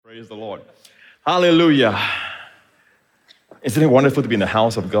Praise the Lord. Hallelujah. Isn't it wonderful to be in the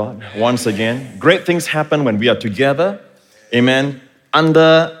house of God once again? Great things happen when we are together. Amen.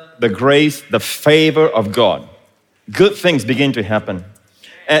 Under the grace, the favor of God. Good things begin to happen.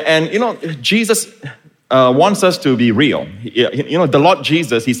 And Jesus wants us to be real. The Lord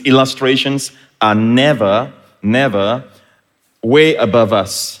Jesus, his illustrations are never way above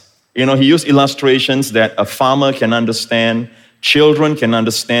us. He used illustrations that a farmer can understand. Children can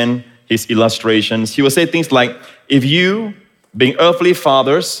understand his illustrations. He will say things like, if you, being earthly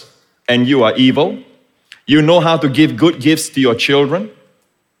fathers, and you are evil, you know how to give good gifts to your children.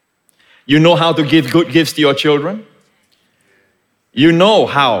 You know how to give good gifts to your children. You know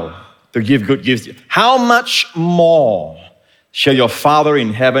how to give good gifts. How much more shall your Father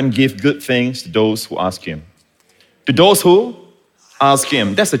in heaven give good things to those who ask him? To those who ask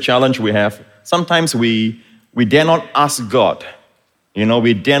him. That's the challenge we have. Sometimes we dare not ask God.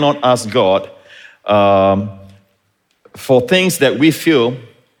 We dare not ask God for things that we feel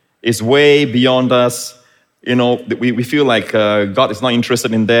is way beyond us. We feel like God is not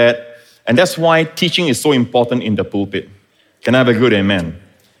interested in that. And that's why teaching is so important in the pulpit. Can I have a good amen?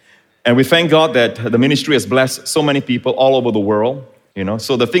 And we thank God that the ministry has blessed so many people all over the world.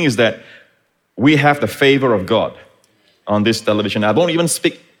 So the thing is that we have the favor of God on this television. I don't even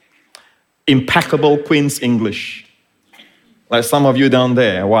speak impeccable Queen's English. Like some of you down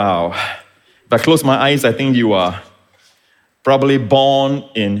there, wow. If I close my eyes, I think you are probably born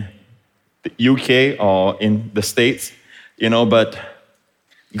in the UK or in the States, but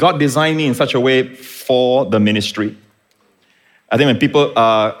God designed me in such a way for the ministry. I think when people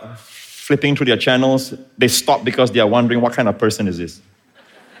are flipping through their channels, they stop because they are wondering, what kind of person is this?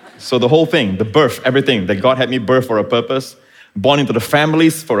 So the whole thing, the birth, everything, that God had me birth for a purpose, born into the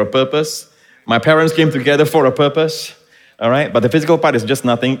families for a purpose. My parents came together for a purpose. All right, but the physical part is just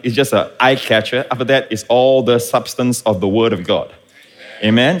nothing. It's just an eye catcher. After that is all the substance of the Word of God.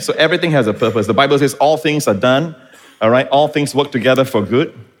 Amen. So everything has a purpose. The Bible says all things are done. All right, all things work together for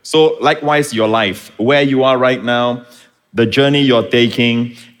good. So likewise, your life, where you are right now, the journey you're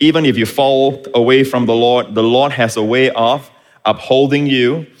taking, even if you fall away from the Lord has a way of upholding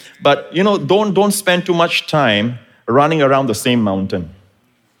you. But don't spend too much time running around the same mountain.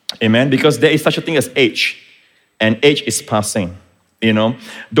 Amen. Because there is such a thing as age. And age is passing,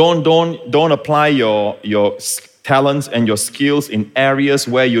 Don't apply your talents and your skills in areas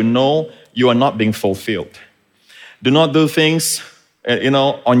where you know you are not being fulfilled. Do not do things,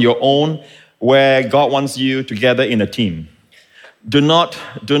 on your own where God wants you together in a team. Do not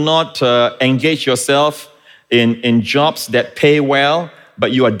engage yourself in jobs that pay well,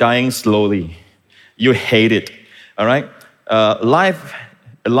 but you are dying slowly. You hate it, all right?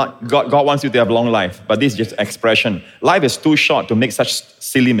 God wants you to have long life, but this is just expression. Life is too short to make such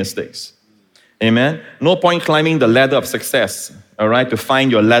silly mistakes. Amen? No point climbing the ladder of success, all right, to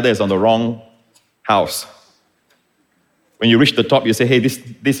find your ladder is on the wrong house. When you reach the top, you say, hey,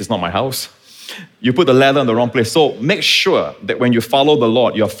 this is not my house. You put the ladder in the wrong place. So make sure that when you follow the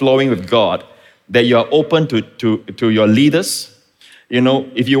Lord, you're flowing with God, that you're open to your leaders.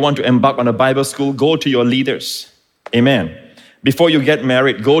 If you want to embark on a Bible school, go to your leaders. Amen. Before you get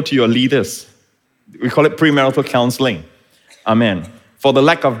married, go to your leaders. We call it premarital counseling. Amen. For the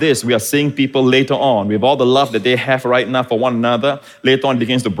lack of this, we are seeing people later on, with all the love that they have right now for one another, later on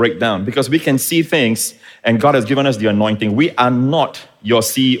begins to break down. Because we can see things, and God has given us the anointing. We are not your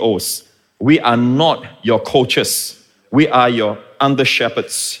CEOs. We are not your coaches. We are your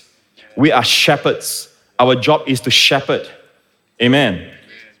under-shepherds. We are shepherds. Our job is to shepherd. Amen.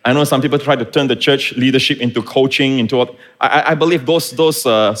 I know some people try to turn the church leadership into coaching, into what I believe those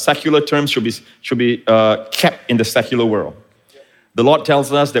secular terms should be kept in the secular world. The Lord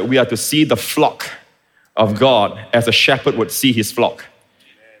tells us that we are to see the flock of God as a shepherd would see his flock.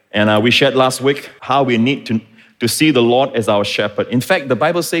 And we shared last week how we need to see the Lord as our shepherd. In fact, the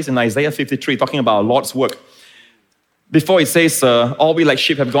Bible says in Isaiah 53, talking about our Lord's work, before it says, all we like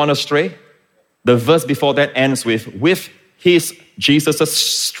sheep have gone astray, the verse before that ends with his, Jesus'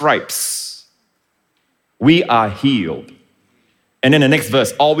 stripes, we are healed. And then the next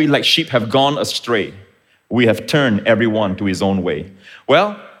verse, all we like sheep have gone astray. We have turned everyone to his own way.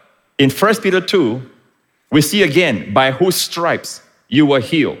 Well, in 1 Peter 2, we see again, by whose stripes you were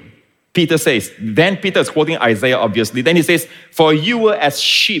healed. Peter says, then Peter is quoting Isaiah obviously. Then he says, for you were as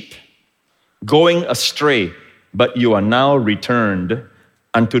sheep going astray, but you are now returned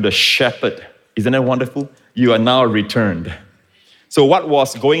unto the shepherd. Isn't that wonderful? You are now returned. So what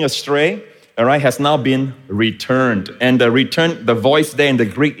was going astray, all right, has now been returned. And the voice there in the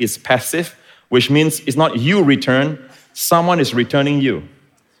Greek is passive, which means it's not you return, someone is returning you.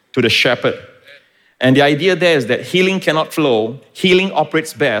 to the shepherd. And the idea there is that healing cannot flow. Healing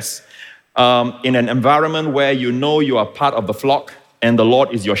operates best in an environment where you know you are part of the flock and the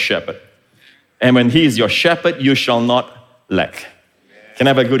Lord is your shepherd. And when He is your shepherd, you shall not lack. Can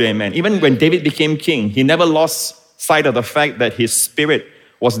I have a good amen? Even when David became king, he never lost sight of the fact that his spirit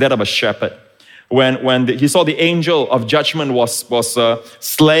was that of a shepherd. When he saw the angel of judgment was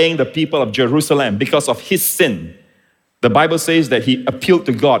slaying the people of Jerusalem because of his sin, the Bible says that he appealed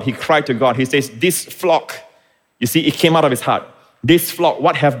to God. He cried to God. He says, this flock, you see, it came out of his heart. This flock,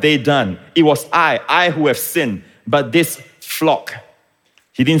 what have they done? It was I who have sinned. But this flock,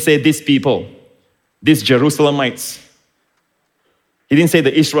 he didn't say these people, these Jerusalemites. He didn't say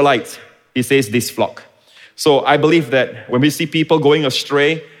the Israelites. He says this flock. So I believe that when we see people going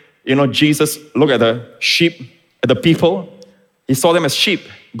astray, Jesus looked at the sheep, at the people. He saw them as sheep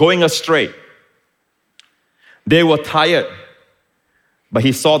going astray. They were tired, but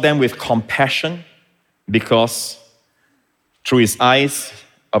He saw them with compassion because through His eyes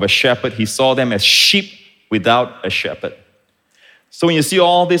of a shepherd, He saw them as sheep without a shepherd. So when you see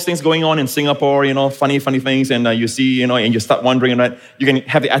all these things going on in Singapore, funny things, and you see, and you start wondering, right, you can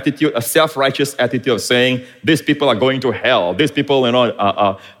have the attitude, a self-righteous attitude of saying, these people are going to hell, these people,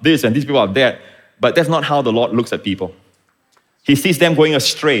 are this, and these people are that. But that's not how the Lord looks at people. He sees them going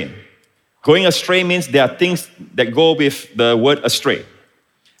astray. Going astray means there are things that go with the word astray.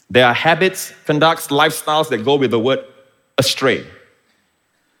 There are habits, conducts, lifestyles that go with the word astray.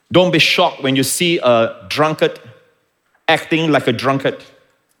 Don't be shocked when you see a drunkard acting like a drunkard.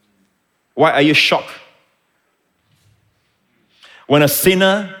 Why are you shocked? When a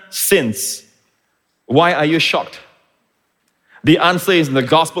sinner sins, why are you shocked? The answer is in the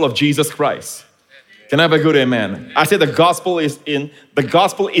gospel of Jesus Christ. Can I have a good amen? I said the gospel is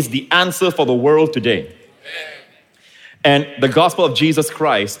the answer for the world today. And the gospel of Jesus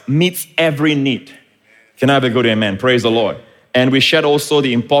Christ meets every need. Can I have a good amen? Praise the Lord. And we shared also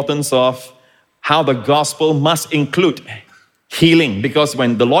the importance of how the gospel must include healing. Because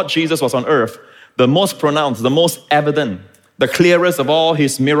when the Lord Jesus was on earth, the most pronounced, the most evident, the clearest of all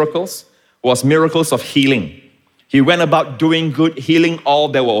His miracles was miracles of healing. He went about doing good, healing all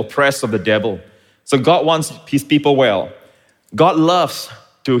that were oppressed of the devil. So God wants His people well. God loves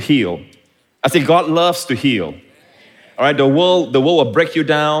to heal. I say God loves to heal. All right, the world will break you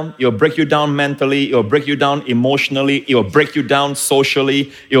down. It will break you down mentally. It will break you down emotionally. It will break you down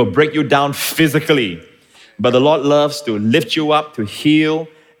socially. It will break you down physically. But the Lord loves to lift you up, to heal,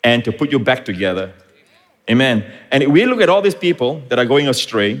 and to put you back together. Amen. And we look at all these people that are going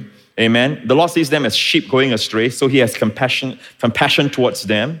astray. Amen. The Lord sees them as sheep going astray, so He has compassion towards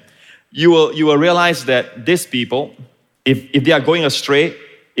them. You will realize that these people, if they are going astray,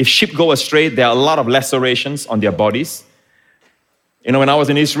 if sheep go astray, there are a lot of lacerations on their bodies. When I was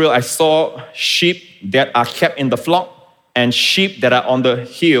in Israel, I saw sheep that are kept in the flock and sheep that are on the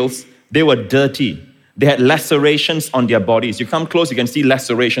hills. They were dirty. They had lacerations on their bodies. You come close, you can see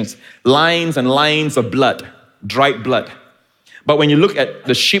lacerations, lines and lines of blood, dried blood. But when you look at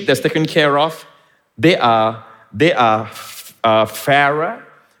the sheep that's taken care of, they are fairer,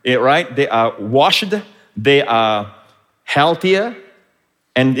 right? They are washed, they are healthier,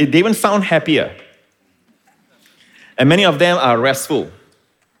 and they even sound happier. And many of them are restful.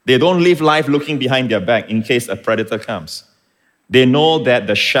 They don't live life looking behind their back in case a predator comes. They know that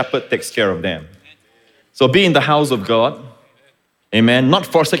the shepherd takes care of them. So be in the house of God, amen, not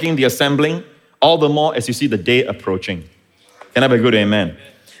forsaking the assembling, all the more as you see the day approaching. Can I have a good amen?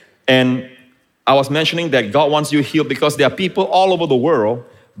 And I was mentioning that God wants you healed because there are people all over the world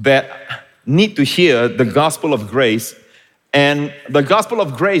that need to hear the gospel of grace. And the gospel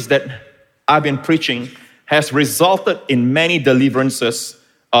of grace that I've been preaching has resulted in many deliverances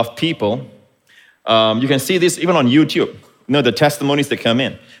of people. You can see this even on YouTube. The testimonies that come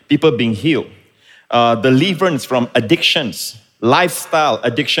in. People being healed. Deliverance from addictions, lifestyle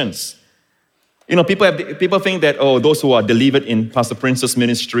addictions. People think that, those who are delivered in Pastor Prince's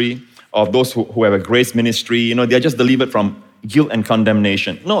ministry, or those who have a grace ministry, they're just delivered from guilt and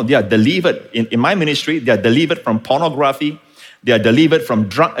condemnation. No, they are delivered. In my ministry, they are delivered from pornography. They are delivered from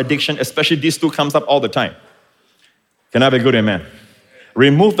drug addiction, especially these two comes up all the time. Can I have a good amen?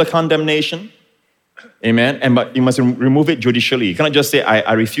 Remove the condemnation, amen, but you must remove it judicially. You cannot just say,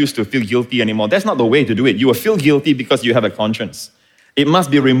 I refuse to feel guilty anymore. That's not the way to do it. You will feel guilty because you have a conscience. It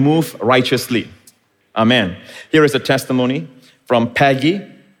must be removed righteously. Amen. Here is a testimony from Peggy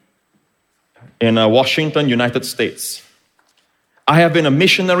in Washington, United States. I have been a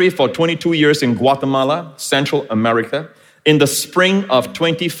missionary for 22 years in Guatemala, Central America. In the spring of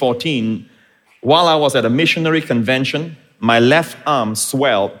 2014, while I was at a missionary convention, my left arm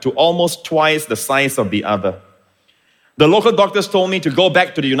swelled to almost twice the size of the other. The local doctors told me to go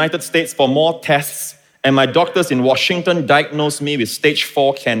back to the United States for more tests, and my doctors in Washington diagnosed me with stage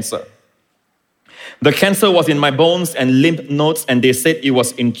 4 cancer. The cancer was in my bones and lymph nodes, and they said it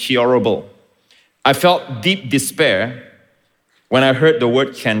was incurable. I felt deep despair when I heard the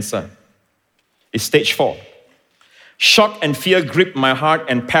word cancer. It's stage 4. Shock and fear gripped my heart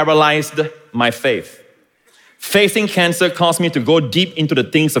and paralyzed my faith. Facing cancer caused me to go deep into the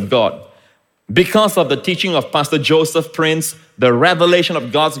things of God. Because of the teaching of Pastor Joseph Prince, the revelation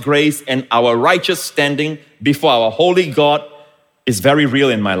of God's grace and our righteous standing before our holy God is very real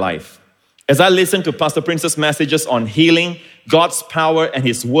in my life. As I listened to Pastor Prince's messages on healing, God's power and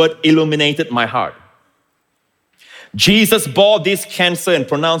His word illuminated my heart. Jesus bore this cancer and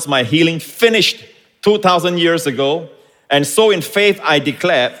pronounced my healing finished 2,000 years ago. And so in faith I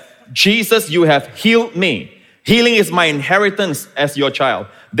declare, Jesus, you have healed me. Healing is my inheritance as your child.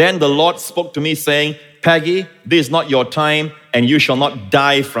 Then the Lord spoke to me saying, Peggy, this is not your time and you shall not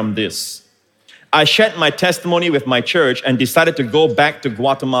die from this. I shared my testimony with my church and decided to go back to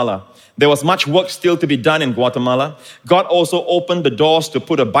Guatemala. There was much work still to be done in Guatemala. God also opened the doors to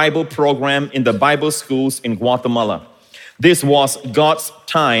put a Bible program in the Bible schools in Guatemala. This was God's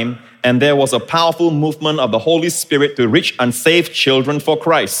time, and there was a powerful movement of the Holy Spirit to reach unsaved children for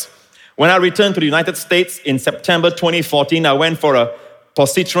Christ. When I returned to the United States in September 2014, I went for a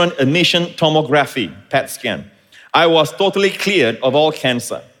positron emission tomography, PET scan. I was totally cleared of all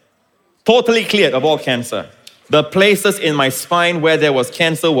cancer. Totally cleared of all cancer. The places in my spine where there was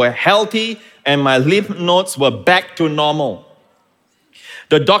cancer were healthy and my lymph nodes were back to normal.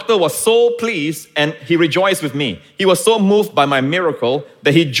 The doctor was so pleased and he rejoiced with me. He was so moved by my miracle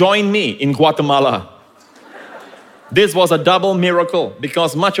that he joined me in Guatemala. This was a double miracle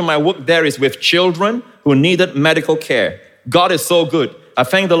because much of my work there is with children who needed medical care. God is so good. I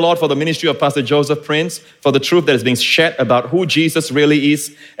thank the Lord for the ministry of Pastor Joseph Prince, for the truth that is being shared about who Jesus really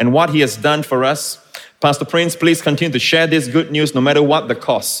is and what He has done for us. Pastor Prince, please continue to share this good news no matter what the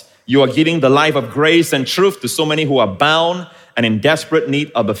cost. You are giving the life of grace and truth to so many who are bound and in desperate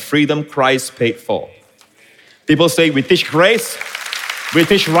need of the freedom Christ paid for. People say, we teach grace, we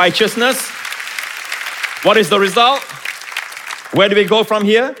teach righteousness. What is the result? Where do we go from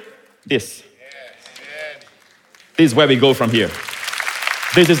here? This. This is where we go from here.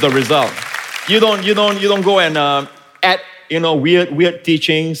 This is the result. You don't go and add weird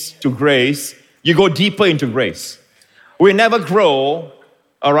teachings to grace. You go deeper into grace. We never grow,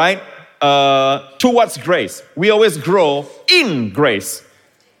 all right, towards grace. We always grow in grace.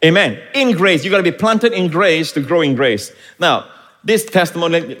 Amen. In grace. You got to be planted in grace to grow in grace. Now, this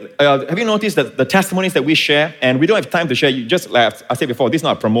testimony, have you noticed that the testimonies that we share, and we don't have time to share, you just left. I said before, this is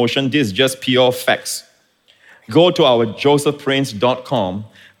not a promotion, this is just pure facts. Go to our josephprince.com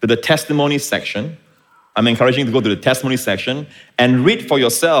to the testimony section. I'm encouraging you to go to the testimony section and read for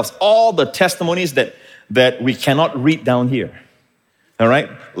yourselves all the testimonies that we cannot read down here. All right?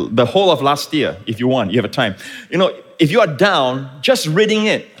 The whole of last year, if you want, you have a time. If you are down, just reading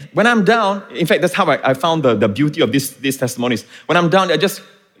it. When I'm down, in fact, that's how I found the beauty of these testimonies. When I'm down, I just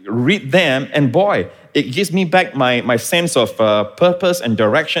read them, and boy, it gives me back my sense of purpose and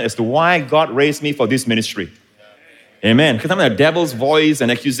direction as to why God raised me for this ministry. Amen. Because sometimes the devil's voice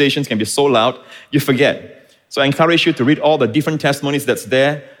and accusations can be so loud, you forget. So I encourage you to read all the different testimonies that's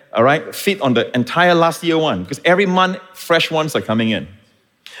there, all right? Feed on the entire last year one, because every month, fresh ones are coming in.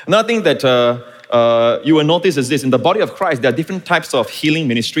 Another thing that you will notice is this. In the body of Christ, there are different types of healing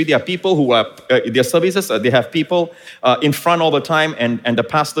ministry. There are people who are, their services, they have people in front all the time, and the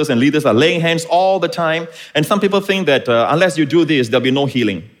pastors and leaders are laying hands all the time. And some people think that unless you do this, there'll be no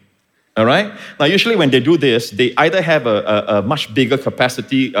healing. All right? Now, usually when they do this, they either have a much bigger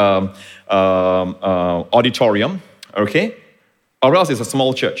capacity auditorium, okay? Or else it's a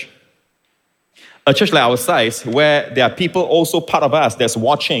small church. A church like our size, where there are people also part of us that's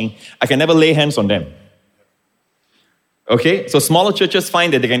watching, I can never lay hands on them. Okay? So smaller churches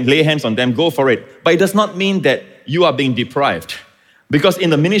find that they can lay hands on them, go for it. But it does not mean that you are being deprived. Because in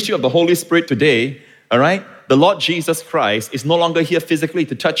the ministry of the Holy Spirit today, all right, the Lord Jesus Christ is no longer here physically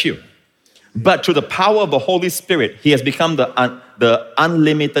to touch you. But through the power of the Holy Spirit, He has become the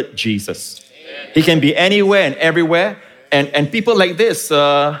unlimited Jesus. He can be anywhere and everywhere. And people like this,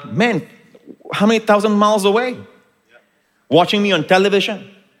 man, how many thousand miles away? Watching me on television.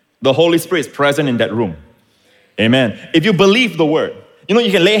 The Holy Spirit is present in that room. Amen. If you believe the word, you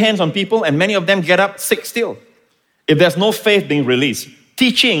can lay hands on people and many of them get up sick still. If there's no faith being released,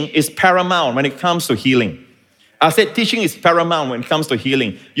 teaching is paramount when it comes to healing. I said teaching is paramount when it comes to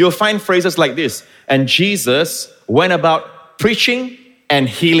healing. You'll find phrases like this. And Jesus went about preaching and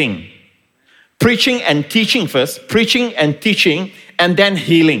healing. Preaching and teaching first, preaching and teaching, and then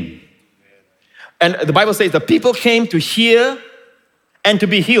healing. And the Bible says the people came to hear and to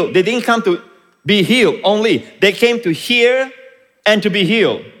be healed. They didn't come to be healed only. They came to hear and to be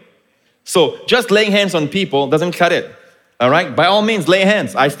healed. So just laying hands on people doesn't cut it. All right? By all means, lay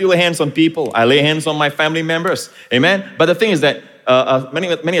hands. I still lay hands on people. I lay hands on my family members. Amen? But the thing is that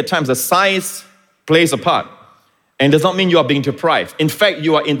many times the size plays a part. And does not mean you are being deprived. In fact,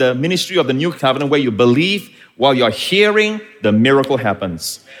 you are in the ministry of the new covenant where you believe while you're hearing, the miracle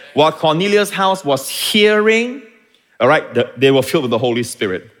happens. While Cornelius' house was hearing, all right, they were filled with the Holy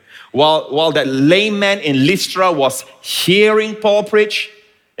Spirit. While that layman in Lystra was hearing Paul preach,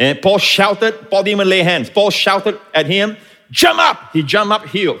 and Paul shouted, Paul didn't even lay hands. Paul shouted at him, jump up! He jumped up,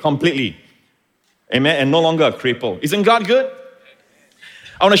 healed completely. Amen, and no longer a cripple. Isn't God good?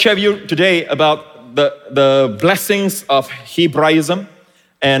 I want to share with you today about the blessings of Hebraism,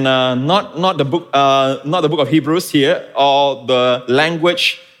 and not the book of Hebrews here, or the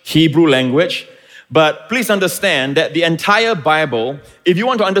language, Hebrew language. But please understand that the entire Bible, if you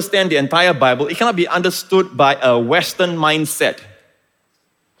want to understand the entire Bible, it cannot be understood by a Western mindset.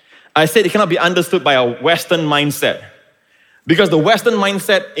 I said it cannot be understood by a Western mindset. Because the Western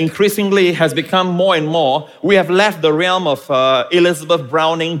mindset increasingly has become more and more, we have left the realm of Elizabeth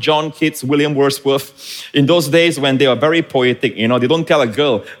Browning, John Keats, William Wordsworth. In those days when they were very poetic, they don't tell a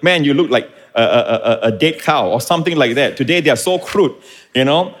girl, man, you look like a dead cow or something like that. Today they are so crude,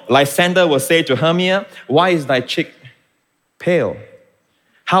 Lysander will say to Hermia, why is thy cheek pale?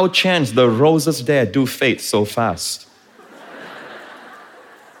 How chance the roses there do fade so fast?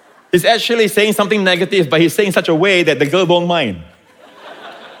 He's actually saying something negative, but he's saying in such a way that the girl won't mind.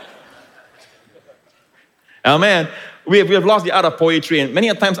 Amen. We have lost the art of poetry, and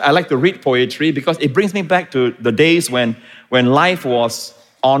many times I like to read poetry because it brings me back to the days when life was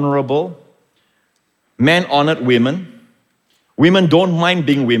honorable. Men honored women. Women don't mind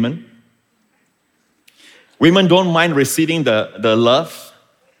being women. Women don't mind receiving the love.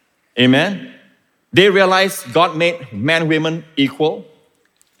 Amen. They realize God made men and women equal,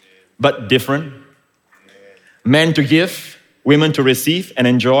 but different. Men to give, women to receive and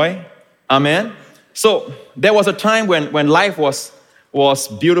enjoy. Amen. So there was a time when life was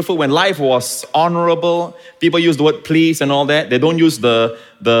beautiful, when life was honorable. People use the word please and all that. They don't use that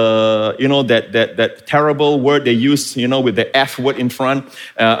terrible word they use, with the F word in front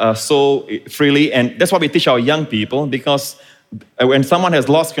so freely. And that's what we teach our young people, because when someone has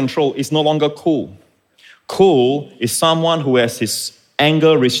lost control, it's no longer cool. Cool is someone who has his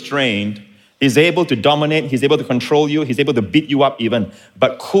anger restrained. He's able to dominate. He's able to control you. He's able to beat you up even.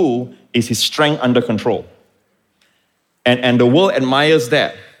 But cool is his strength under control. And the world admires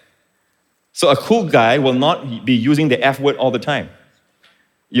that. So a cool guy will not be using the F word all the time.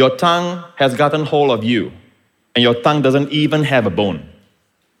 Your tongue has gotten hold of you, and your tongue doesn't even have a bone.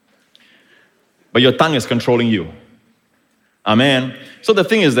 But your tongue is controlling you. Amen. So the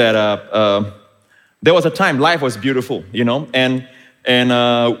thing is that there was a time life was beautiful, and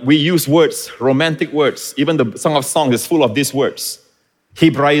we use words, romantic words. Even the Song of Songs is full of these words.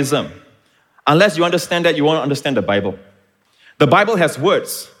 Hebraism. Unless you understand that, you won't understand the Bible. The Bible has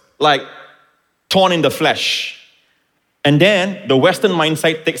words like thorn in the flesh. And then the Western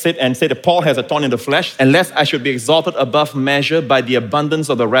mindset takes it and says that Paul has a thorn in the flesh, unless I should be exalted above measure by the abundance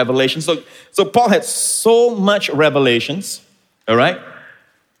of the revelation. So Paul had so much revelations, all right?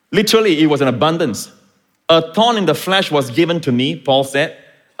 Literally, it was an abundance. A thorn in the flesh was given to me, Paul said,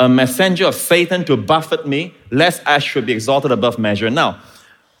 a messenger of Satan to buffet me, lest I should be exalted above measure. Now,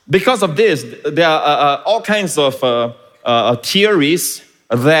 because of this, there are all kinds of theories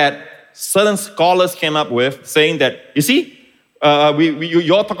that certain scholars came up with, saying that, you see,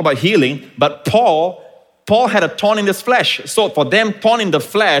 you all talk about healing, but Paul had a thorn in his flesh. So for them, thorn in the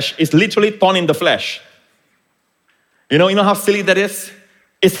flesh is literally thorn in the flesh. You know how silly that is?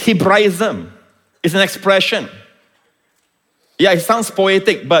 It's Hebraism. It's an expression. Yeah, it sounds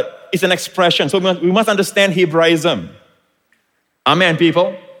poetic, but it's an expression. So we must understand Hebraism. Amen,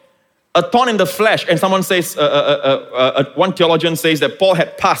 people. A thorn in the flesh, and someone says, one theologian says that Paul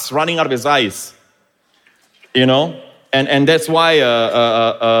had pus running out of his eyes. And that's why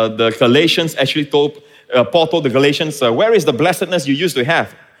the Galatians actually Paul told the Galatians, where is the blessedness you used to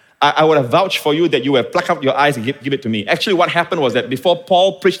have? I would have vouched for you that you would have plucked out your eyes and give it to me. Actually, what happened was that before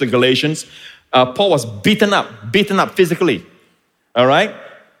Paul preached the Galatians, Paul was beaten up physically, all right,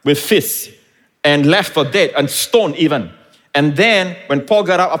 with fists, and left for dead and stoned even. And then when Paul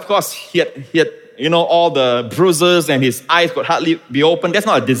got out, of course, he had all the bruises and his eyes could hardly be opened. That's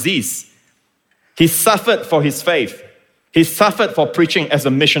not a disease. He suffered for his faith. He suffered for preaching as a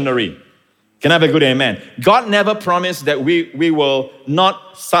missionary. Can I have a good amen? God never promised that we will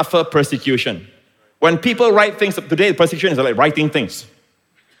not suffer persecution. When people write things, today persecution is like writing things.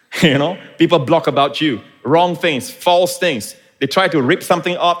 People block about you, wrong things, false things. They try to rip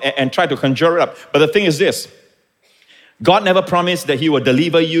something up and try to conjure it up. But the thing is this, God never promised that he will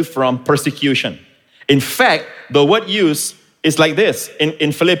deliver you from persecution. In fact, the word used is like this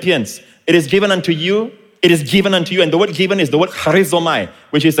in Philippians. It is given unto you. It is given unto you. And the word given is the word charizomai,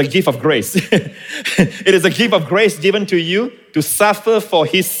 which is a gift of grace. It is a gift of grace given to you to suffer for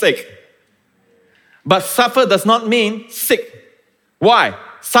his sake. But suffer does not mean sick. Why?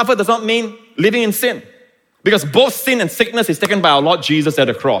 Suffer does not mean living in sin. Because both sin and sickness is taken by our Lord Jesus at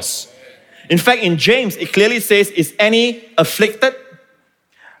the cross. In fact, in James, it clearly says, is any afflicted?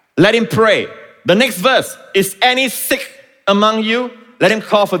 Let him pray. The next verse, is any sick among you? Let him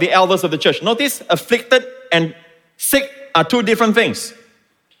call for the elders of the church. Notice, afflicted and sick are two different things.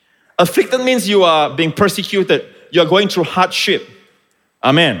 Afflicted means you are being persecuted. You are going through hardship.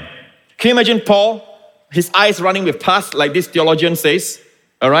 Amen. Can you imagine Paul? His eyes running with pus, like this theologian says.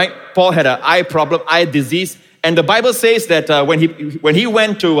 All right? Paul had an eye problem, eye disease. And the Bible says that when he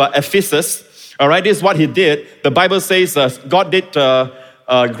went to Ephesus, all right, this is what he did. The Bible says God did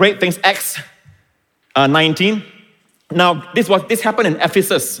great things. Acts 19. Now, this happened in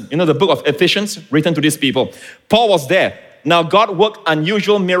Ephesus. The book of Ephesians written to these people. Paul was there. Now, God worked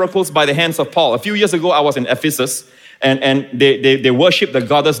unusual miracles by the hands of Paul. A few years ago, I was in Ephesus, and they worship the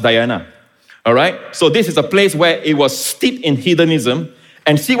goddess Diana. All right? So this is a place where it was steeped in hedonism.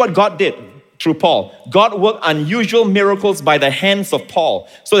 And see what God did through Paul. God worked unusual miracles by the hands of Paul,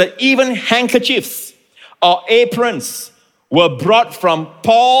 so that even handkerchiefs or aprons were brought from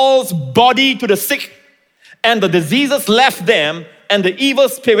Paul's body to the sick. And the diseases left them, and the evil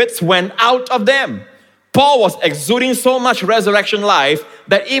spirits went out of them. Paul was exuding so much resurrection life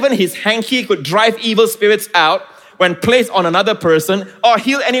that even his hanky could drive evil spirits out when placed on another person or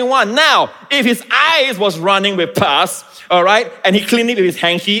heal anyone. Now, if his eyes was running with pus, all right, and he cleaned it with his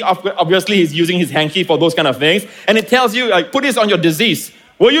hanky, obviously he's using his hanky for those kind of things, and it tells you, like, put this on your disease.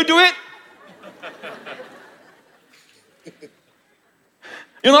 Will you do it?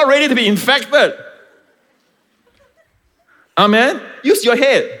 You're not ready to be infected. Amen? Use your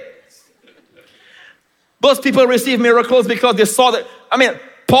head. Those people receive miracles because they saw that.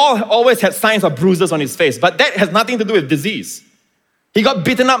 Paul always had signs of bruises on his face, but that has nothing to do with disease. He got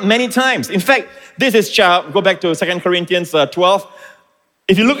beaten up many times. In fact, this is, go back to 2 Corinthians 12.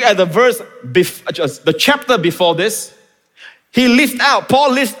 If you look at the verse, the chapter before this,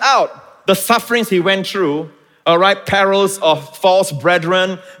 Paul lists out the sufferings he went through, all right, perils of false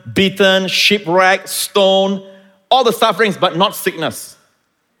brethren, beaten, shipwrecked, stoned, all the sufferings, but not sickness.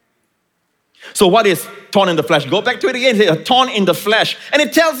 So what is thorn in the flesh? Go back to it again. A thorn in the flesh. And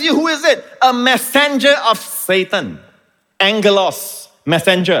it tells you, who is it? A messenger of Satan. Angelos,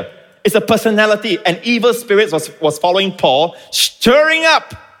 messenger. It's a personality. An evil spirit was following Paul, stirring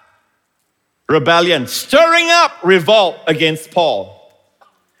up rebellion, stirring up revolt against Paul.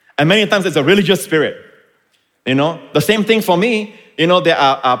 And many times it's a religious spirit. The same thing for me. There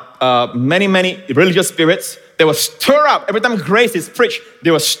are many religious spirits. They will stir up. Every time grace is preached,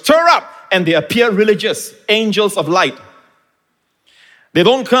 they will stir up and they appear religious, angels of light. They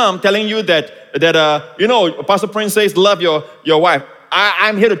don't come telling you that Pastor Prince says, love your wife.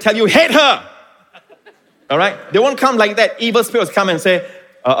 I'm here to tell you, hate her. All right? They won't come like that. Evil spirits come and say,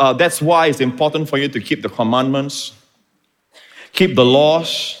 that's why it's important for you to keep the commandments, keep the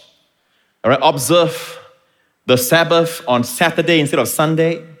laws, all right? Observe the Sabbath on Saturday instead of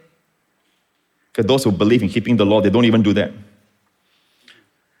Sunday. Because those who believe in keeping the law, they don't even do that.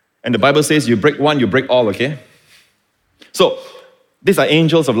 And the Bible says you break one, you break all, okay? So, these are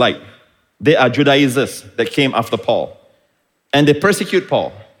angels of light. They are Judaizers that came after Paul. And they persecute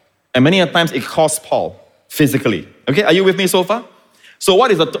Paul. And many times it costs Paul physically. Okay, are you with me so far? So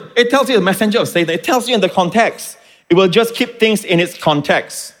what is it tells you the messenger of Satan. It tells you in the context. It will just keep things in its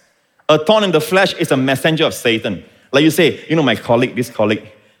context. A thorn in the flesh is a messenger of Satan. Like you say, my colleague, this colleague,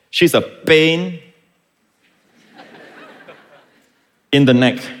 she's a pain in the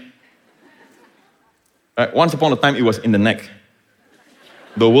neck. Right? Once upon a time, it was in the neck.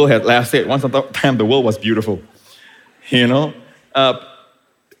 The world had lasted. Once upon a time, the world was beautiful. It's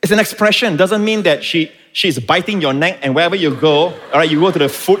an expression. Doesn't mean that she's biting your neck, and wherever you go, all right, you go to the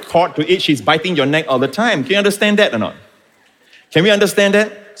food court to eat, she's biting your neck all the time. Can you understand that or not? Can we understand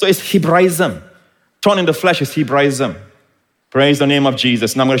that? So it's Hebraism. Thorn in the flesh is Hebraism. Praise the name of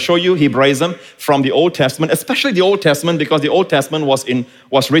Jesus. Now I'm going to show you Hebraism from the Old Testament, especially the Old Testament, because the Old Testament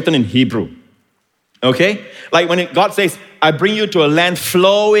was written in Hebrew. Okay? Like when God says, I bring you to a land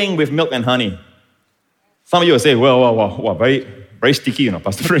flowing with milk and honey. Some of you will say, well, very, very sticky,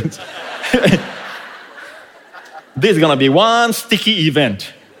 Pastor Prince. This is going to be one sticky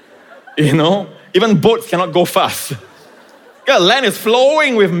event. Even boats cannot go fast. The land is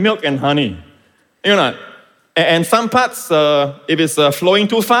flowing with milk and honey. And some parts, if it's flowing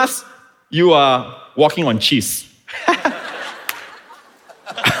too fast, you are walking on cheese.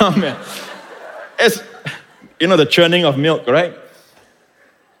 Oh, man. It's, the churning of milk, right?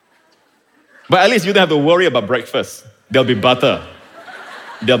 But at least you don't have to worry about breakfast. There'll be butter.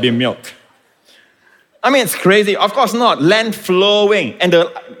 There'll be milk. It's crazy. Of course not. Land flowing. And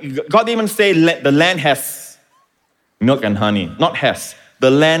God even say the land has milk and honey. Not has.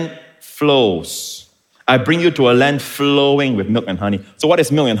 The land flows. I bring you to a land flowing with milk and honey. So what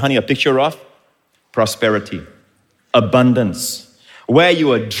is milk and honey a picture of? Prosperity. Abundance. Where you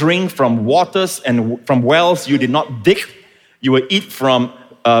will drink from waters and from wells you did not dig. You will eat from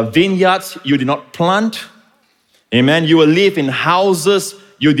vineyards you did not plant. Amen. You will live in houses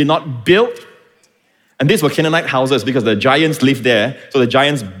you did not build. And these were Canaanite houses because the giants lived there. So the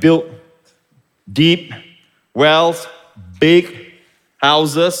giants built deep wells, big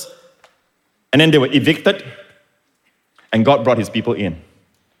houses, and then they were evicted. And God brought his people in.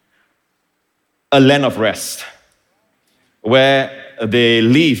 A land of rest where they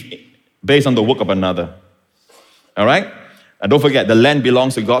live based on the work of another. All right? And don't forget, the land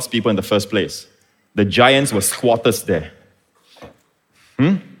belongs to God's people in the first place. The giants were squatters there.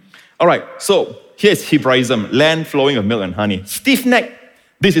 All right, so here's Hebraism, land flowing with milk and honey. Stiff-necked.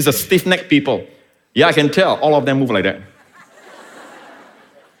 This is a stiff-necked people. Yeah, I can tell. All of them move like that.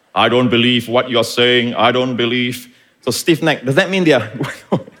 I don't believe what you're saying. I don't believe. So stiff-necked. Does that mean they are...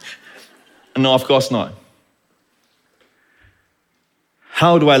 No, of course not.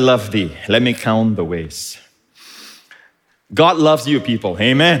 How do I love thee? Let me count the ways. God loves you, people.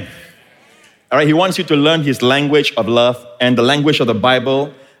 Amen. All right, he wants you to learn his language of love, and the language of the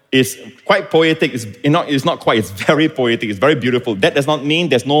Bible is quite poetic. It's not quite, it's very poetic. It's very beautiful. That does not mean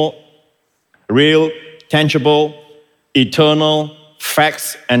there's no real, tangible, eternal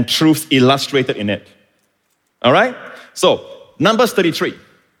facts and truths illustrated in it. All right? So, Numbers 33.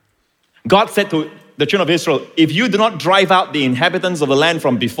 God said to the children of Israel, if you do not drive out the inhabitants of the land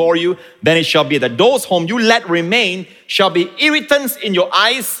from before you, then it shall be that those whom you let remain shall be irritants in your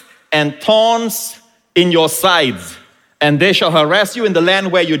eyes and thorns in your sides, and they shall harass you in the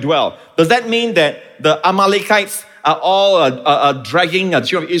land where you dwell. Does that mean that the Amalekites are all dragging the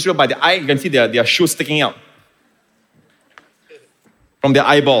children of Israel by the eye? You can see their shoes sticking out from their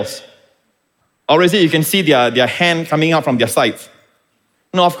eyeballs. Or is it you can see their hand coming out from their sides?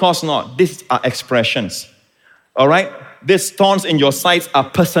 No, of course not. These are expressions. All right? These thorns in your sides are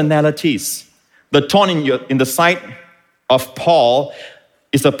personalities. The thorn in the side of Paul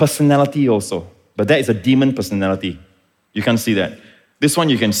is a personality also. But that is a demon personality. You can't see that. This one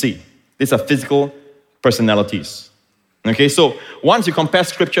you can see. These are physical personalities. Okay, so once you compare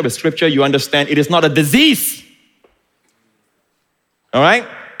scripture with scripture, you understand it is not a disease. All right?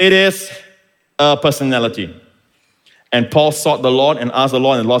 It is a personality. And Paul sought the Lord and asked the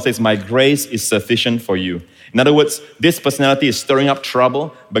Lord, and the Lord says, my grace is sufficient for you. In other words, this personality is stirring up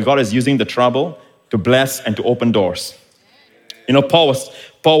trouble, but God is using the trouble to bless and to open doors. Paul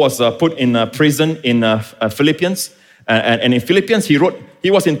was put in prison in Philippians. And in Philippians,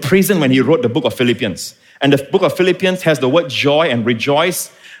 he was in prison when he wrote the book of Philippians. And the book of Philippians has the word joy and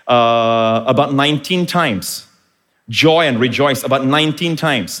rejoice about 19 times. Joy and rejoice about 19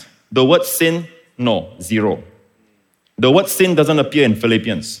 times. The word sin, no, 0. The word sin doesn't appear in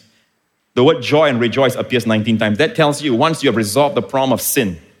Philippians. The word joy and rejoice appears 19 times. That tells you once you have resolved the problem of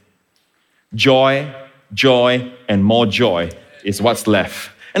sin, joy, and more joy is what's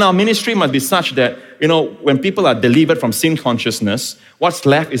left. And our ministry must be such that, when people are delivered from sin consciousness, what's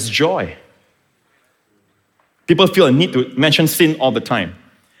left is joy. People feel a need to mention sin all the time.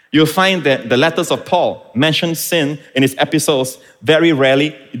 You'll find that the letters of Paul mention sin in his epistles very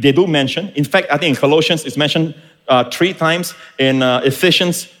rarely. They do mention. In fact, I think in Colossians it's mentioned 3 times. In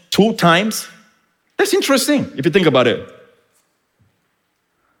Ephesians, 2 times. That's interesting if you think about it.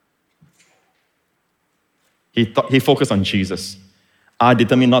 He focused on Jesus. I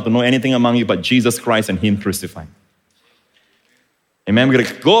determined not to know anything among you but Jesus Christ and him crucified. Amen. We're going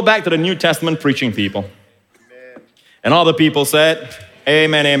to go back to the New Testament preaching people. Amen. And all the people said,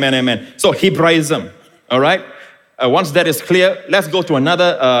 amen, amen, amen. So Hebraism, all right? Once that is clear, let's go to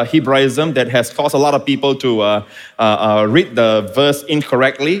another Hebraism that has caused a lot of people to read the verse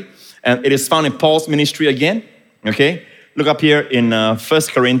incorrectly. And it is found in Paul's ministry again, okay? Look up here in 1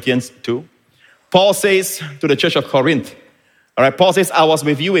 Corinthians 2. Paul says to the church of Corinth, all right, Paul says, I was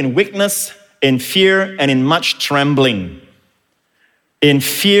with you in weakness, in fear, and in much trembling. In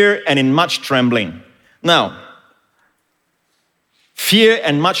fear and in much trembling. Now, fear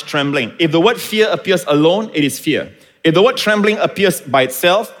and much trembling. If the word fear appears alone, it is fear. If the word trembling appears by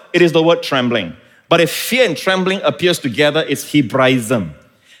itself, it is the word trembling. But if fear and trembling appears together, it's Hebraism.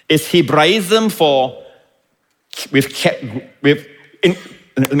 It's Hebraism for, let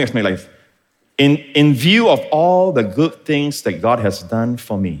me explain like this. In view of all the good things that God has done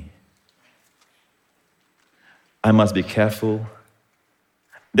for me, I must be careful.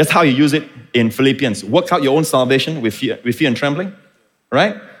 That's how you use it in Philippians. Work out your own salvation with fear and trembling,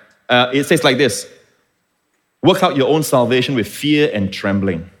 right? It says like this. Work out your own salvation with fear and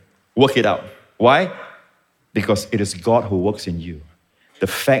trembling. Work it out. Why? Because it is God who works in you. The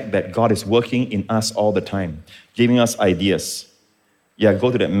fact that God is working in us all the time, giving us ideas. Yeah,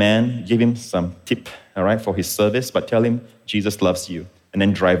 go to that man, give him some tip, all right, for his service, but tell him Jesus loves you, and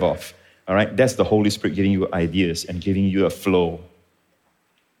then drive off, all right? That's the Holy Spirit giving you ideas and giving you a flow.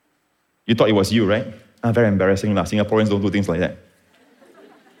 You thought it was you, right? Very embarrassing. Singaporeans don't do things like that.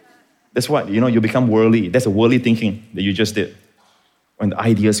 That's what, you become worldly. That's a worldly thinking that you just did. When the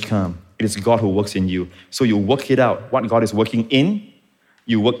ideas come, it is God who works in you. So you work it out. What God is working in,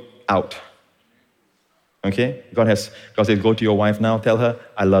 you work out. Okay? God says, go to your wife now, tell her,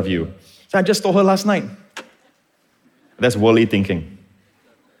 I love you. So I just told her last night. That's worldly thinking.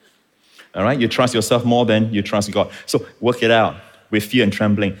 All right? You trust yourself more than you trust God. So work it out with fear and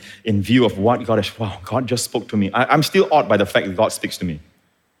trembling in view of what God has, wow, God just spoke to me. I'm still awed by the fact that God speaks to me.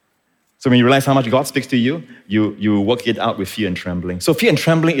 So when you realize how much God speaks to you, you work it out with fear and trembling. So fear and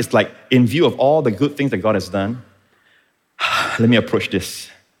trembling is like, in view of all the good things that God has done, let me approach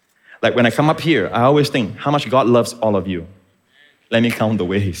this. Like when I come up here, I always think, how much God loves all of you. Let me count the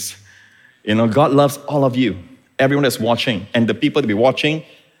ways. God loves all of you, everyone that's watching, and the people that be watching,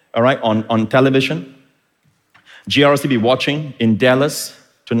 all right, on television. GRC be watching in Dallas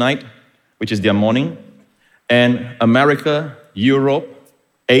tonight, which is their morning, and America, Europe,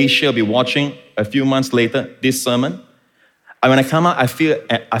 Asia will be watching a few months later this sermon. And when I come out, I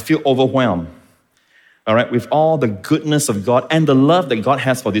feel overwhelmed. All right, with all the goodness of God and the love that God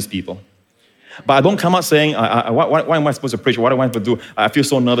has for these people. But I don't come out saying, why am I supposed to preach? What am I supposed to do? I feel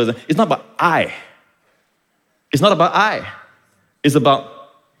so nervous. It's not about I. It's not about I. It's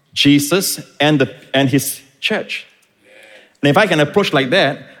about Jesus and His church. And if I can approach like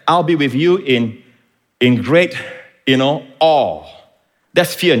that, I'll be with you in great, awe.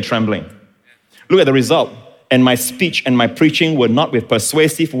 That's fear and trembling. Look at the result. And my speech and my preaching were not with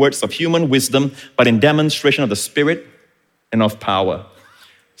persuasive words of human wisdom, but in demonstration of the Spirit and of power.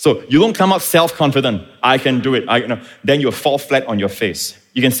 So you don't come out self-confident. I can do it. Then you fall flat on your face.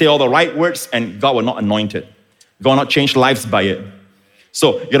 You can say all the right words and God will not anoint it. God will not change lives by it.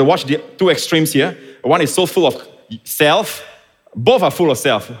 So you got to watch the two extremes here. One is so full of self. Both are full of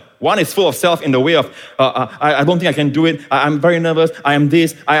self. One is full of self in the way of, I don't think I can do it. I'm very nervous. I am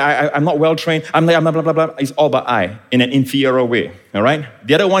this. I'm not well trained. I'm blah, blah, blah, blah. It's all about I in an inferior way. All right?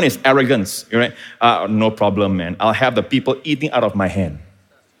 The other one is arrogance. All right? No problem, man. I'll have the people eating out of my hand.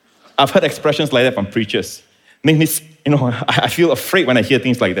 I've heard expressions like that from preachers. Make me, I feel afraid when I hear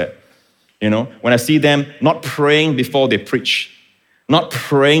things like that. When I see them not praying before they preach, not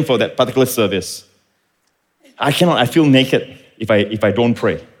praying for that particular service. I feel naked if I don't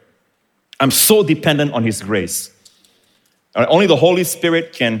pray. I'm so dependent on His grace. Only the Holy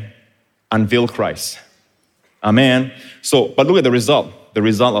Spirit can unveil Christ. Amen. But look at the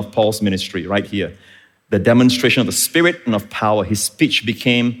result of Paul's ministry right here. The demonstration of the Spirit and of power. His speech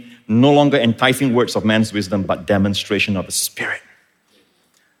became no longer enticing words of man's wisdom, but demonstration of the Spirit.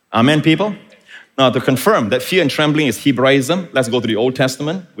 Amen, people? Now, to confirm that fear and trembling is Hebraism, let's go to the Old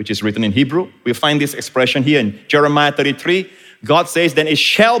Testament, which is written in Hebrew. We find this expression here in Jeremiah 33. God says, then it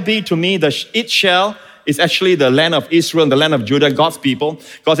shall be to me, it shall is actually the land of Israel and the land of Judah, God's people.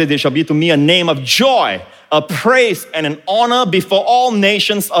 God says, it shall be to me a name of joy, a praise and an honor before all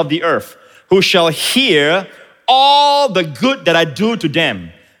nations of the earth, who shall hear all the good that I do to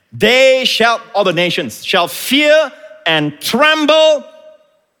them. All the nations shall fear and tremble.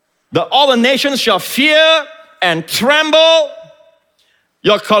 All the nations shall fear and tremble.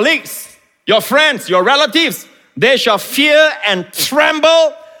 Your colleagues, your friends, your relatives, they shall fear and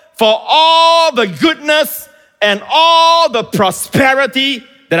tremble for all the goodness and all the prosperity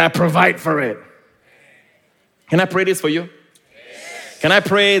that I provide for it. Can I pray this for you? Yes. Can I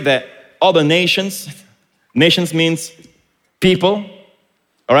pray that all the nations means people,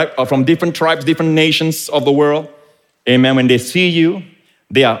 all right, or from different tribes, different nations of the world, amen, when they see you,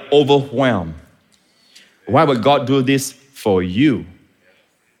 they are overwhelmed Why would God do this for you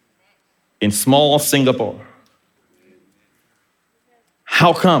in small Singapore?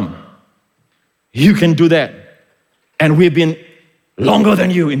 How come you can do that and we've been longer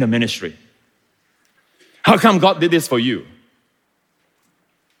than you in the ministry? How come God did this for you?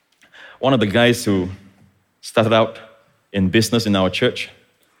 One of the guys who started out in business in our church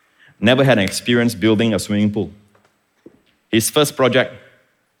never had an experience building a swimming pool. His first project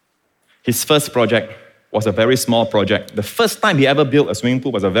was a very small project. The first time he ever built a swimming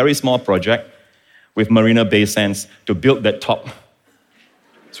pool was a very small project with Marina Bay Sands to build that top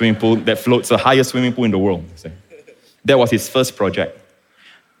swimming pool that floats, the highest swimming pool in the world. That was his first project.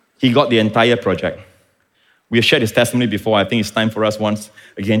 He got the entire project. We have shared his testimony before. I think it's time for us once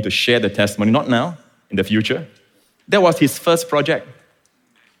again to share the testimony. Not now, in the future. That was his first project.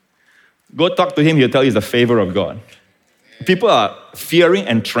 Go talk to him, he'll tell you it's the favor of God. People are fearing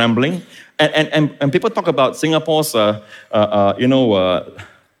and trembling. And people talk about Singapore's,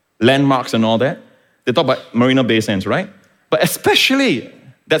 landmarks and all that. They talk about Marina Bay Sands, right? But especially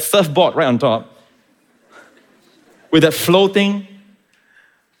that surfboard right on top with that floating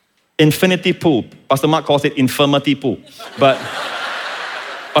infinity pool. Pastor Mark calls it infirmity pool. But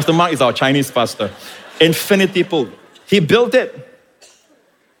Pastor Mark is our Chinese pastor. Infinity pool. He built it.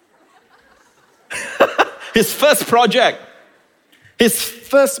 His first project.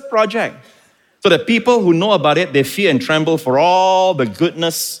 So the people who know about it, they fear and tremble for all the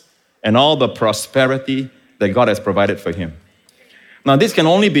goodness and all the prosperity that God has provided for him. Now, this can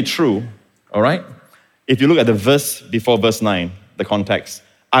only be true, all right, if you look at the verse before verse 9, the context.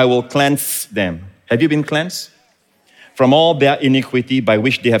 I will cleanse them. Have you been cleansed? From all their iniquity by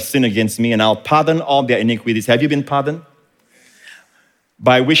which they have sinned against me, and I'll pardon all their iniquities. Have you been pardoned?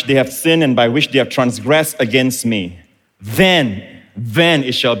 By which they have sinned and by which they have transgressed against me. Then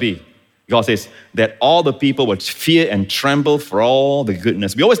it shall be, God says, that all the people will fear and tremble for all the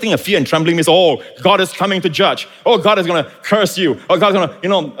goodness. We always think of fear and trembling means, oh, God is coming to judge. Oh, God is going to curse you. Oh, God's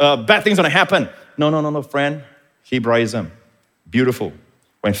going to, bad things going to happen. No, friend. Hebraism. Beautiful.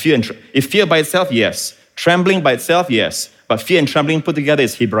 When if fear by itself, yes. Trembling by itself, yes. But fear and trembling put together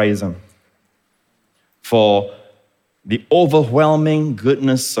is Hebraism. For the overwhelming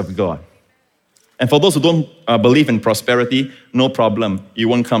goodness of God. And for those who don't believe in prosperity, no problem. It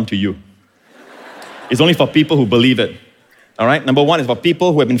won't come to you. It's only for people who believe it. All right? Number one is for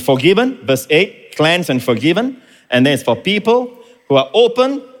people who have been forgiven. Verse 8, cleansed and forgiven. And then it's for people who are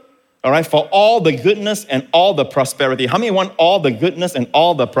open, all right, for all the goodness and all the prosperity. How many want all the goodness and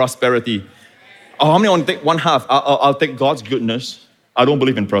all the prosperity? Oh, how many want to take one half? I'll take God's goodness. I don't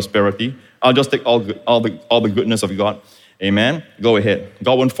believe in prosperity. I'll just take all the goodness of God. Amen? Go ahead.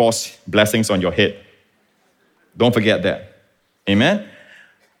 God won't force blessings on your head. Don't forget that. Amen?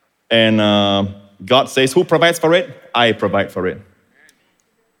 And God says, who provides for it? I provide for it.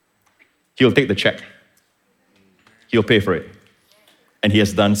 He'll take the check. He'll pay for it. And he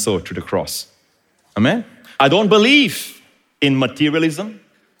has done so through the cross. Amen? I don't believe in materialism.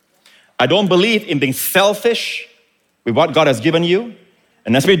 I don't believe in being selfish with what God has given you.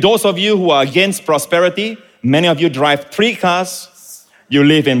 And especially those of you who are against prosperity, many of you drive 3 cars, you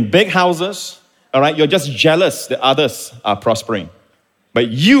live in big houses, all right? You're just jealous that others are prospering. But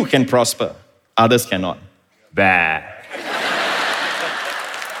you can prosper, others cannot. Bah.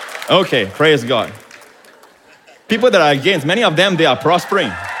 Okay, praise God. People that are against, many of them, they are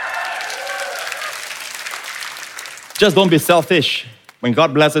prospering. Just don't be selfish. When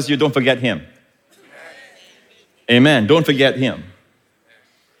God blesses you, don't forget Him. Amen. Don't forget Him.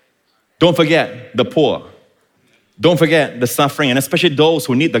 Don't forget the poor. Don't forget the suffering, and especially those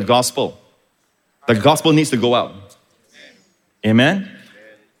who need the gospel. The gospel needs to go out. Amen?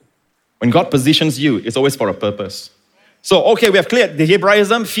 When God positions you, it's always for a purpose. So, okay, we have cleared the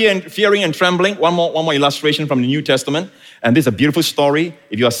Hebraism, fearing and trembling. One more illustration from the New Testament. And this is a beautiful story.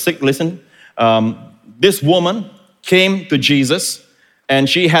 If you are sick, listen. This woman came to Jesus, and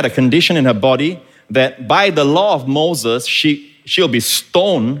she had a condition in her body that by the law of Moses, she'll be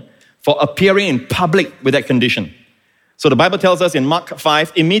stoned for appearing in public with that condition. So the Bible tells us in Mark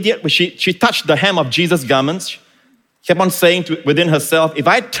 5, immediately she touched the hem of Jesus' garments, kept on saying within herself, if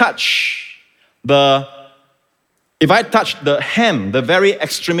I touch the hem, the very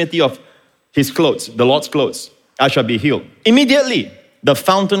extremity of His clothes, the Lord's clothes, I shall be healed. Immediately, the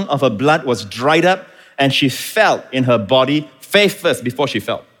fountain of her blood was dried up, and she felt in her body, faith first before she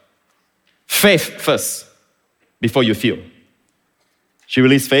felt. Faith first before you feel. She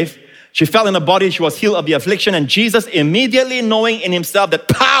released faith. She felt in her body, she was healed of the affliction, and Jesus, immediately knowing in Himself that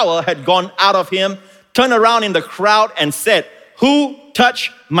power had gone out of Him, turned around in the crowd and said, who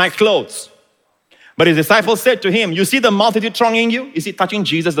touched my clothes? But his disciples said to him, you see the multitude thronging you? You see, touching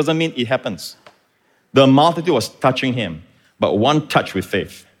Jesus doesn't mean it happens. The multitude was touching him, but one touched with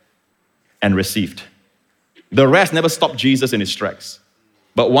faith and received. The rest never stopped Jesus in his tracks,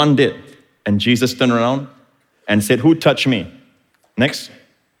 but one did. And Jesus turned around and said, who touched me? Next.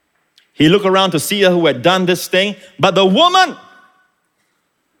 He looked around to see who had done this thing, but the woman,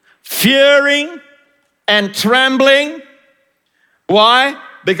 fearing and trembling. Why?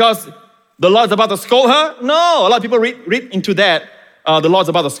 Because the Lord's about to scold her? No, a lot of people read into that. The Lord's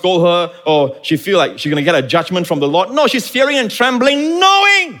about to scold her, or she feel like she's going to get a judgment from the Lord. No, she's fearing and trembling,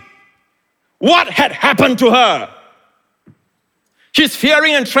 knowing what had happened to her. She's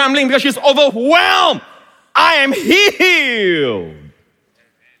fearing and trembling because she's overwhelmed. I am healed.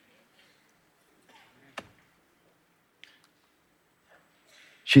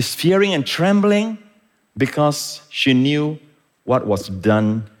 She's fearing and trembling because she knew what was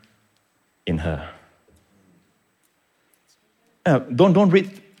done in her. Don't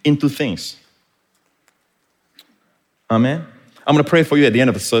read into things. Amen. I'm going to pray for you at the end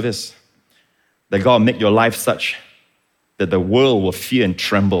of the service that God make your life such that the world will fear and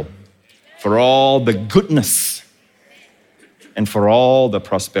tremble for all the goodness and for all the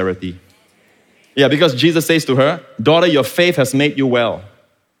prosperity. Yeah, because Jesus says to her, daughter, your faith has made you well.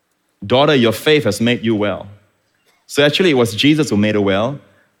 Daughter, your faith has made you well. So actually it was Jesus who made her well,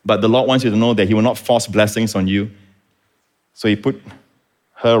 but the Lord wants you to know that he will not force blessings on you. So he put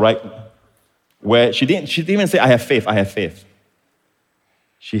her right where she didn't even say, I have faith, I have faith.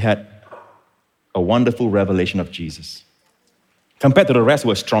 She had a wonderful revelation of Jesus. Compared to the rest who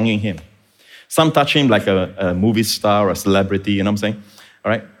were stronging him. Some touch him like a movie star or a celebrity, you know what I'm saying?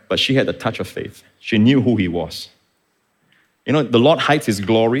 All right? But she had the touch of faith. She knew who he was. You know, the Lord hides his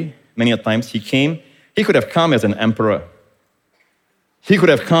glory many a times. He could have come as an emperor. He could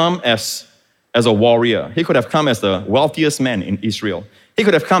have come as a warrior. He could have come as the wealthiest man in Israel. He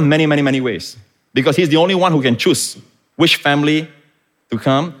could have come many, many, many ways. Because he's the only one who can choose which family to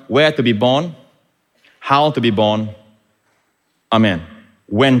come, where to be born, how to be born, amen,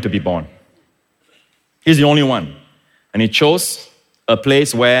 when to be born. He's the only one. And he chose a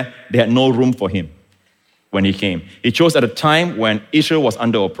place where they had no room for him when he came. He chose at a time when Israel was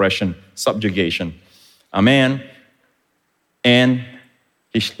under oppression, subjugation. Amen. And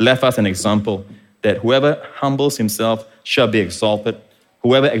he left us an example that whoever humbles himself shall be exalted.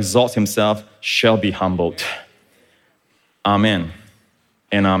 Whoever exalts himself shall be humbled. Amen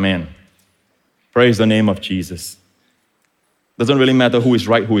and amen. Praise the name of Jesus. Doesn't really matter who is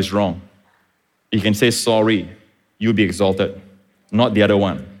right, who is wrong. You can say sorry, you'll be exalted, not the other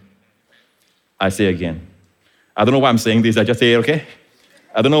one. I say again. I don't know why I'm saying this, I just say it, okay?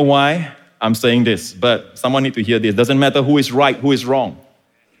 I don't know why I'm saying this, but someone need to hear this. Doesn't matter who is right, who is wrong.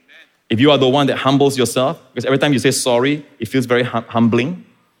 If you are the one that humbles yourself, because every time you say sorry, it feels very humbling,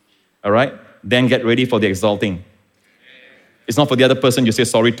 all right? Then get ready for the exalting. It's not for the other person you say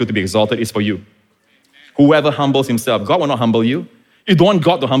sorry to be exalted, it's for you. Whoever humbles himself, God will not humble you. You don't want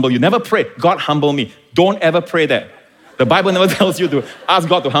God to humble you. Never pray, God humble me. Don't ever pray that. The Bible never tells you to ask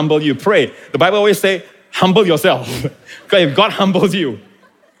God to humble you. Pray. The Bible always say, humble yourself. Because if God humbles you,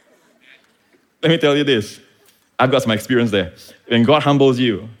 let me tell you this. I've got some experience there. When God humbles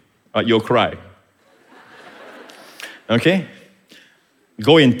you, you'll cry. Okay?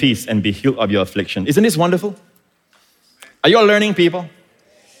 Go in peace and be healed of your affliction. Isn't this wonderful? Are you all learning, people,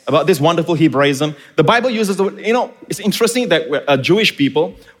 about this wonderful Hebraism? The Bible uses the word, it's interesting that Jewish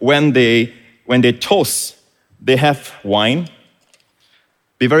people, when they toast, they have wine.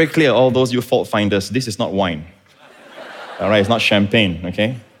 Be very clear, all those you fault finders, this is not wine. All right, it's not champagne,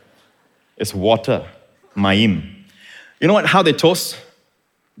 okay? It's water, mayim. You know what? How they toast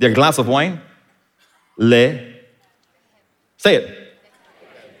their glass of wine? Say it.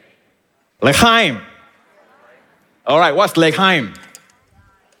 Lechaim. All right, what's lechaim?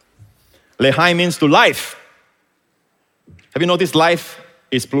 Lechaim means to life. Have you noticed life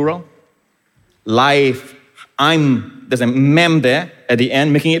is plural? Life. There's a mem there at the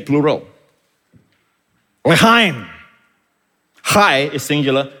end, making it plural. Lechaim. Chai is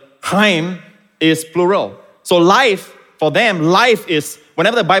singular. Chaim is plural. So life, for them, life is,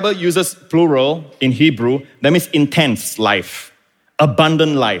 whenever the Bible uses plural in Hebrew, that means intense life,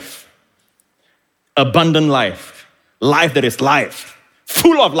 abundant life, abundant life, life that is life,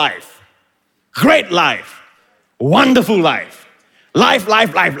 full of life, great life, wonderful life, life,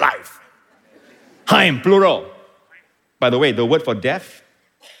 life, life, life. Chaim, plural. By the way, the word for death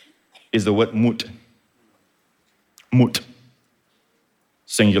is the word mut. Mut.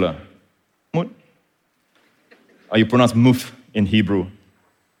 Singular. Mut. Or you pronounce muf in Hebrew.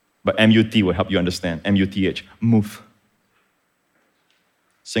 But M-U-T will help you understand. M-U-T-H, move.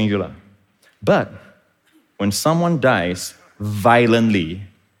 Singular. But when someone dies violently,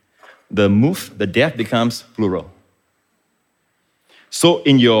 the death becomes plural. So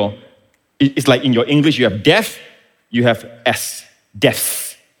it's like in your English, you have death, you have S,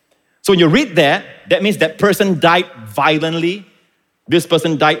 death. So when you read that means that person died violently. This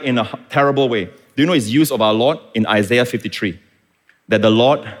person died in a terrible way. Do you know his use of our Lord in Isaiah 53? That the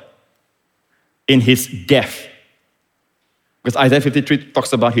Lord, in his death, because Isaiah 53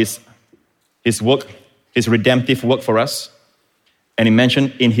 talks about his work, his redemptive work for us, and he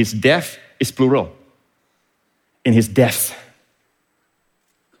mentioned in his death is plural. In his death.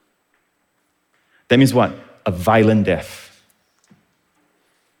 That means what? A violent death.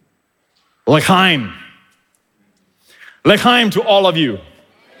 L'chaim. L'chaim to all of you.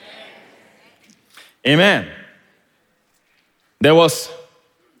 Amen. There was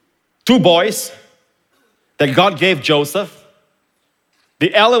 2 boys that God gave Joseph.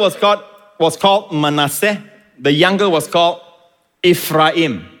 The elder was called Manasseh. The younger was called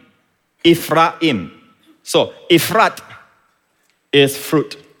Ephraim. Ephraim. So Ephrat is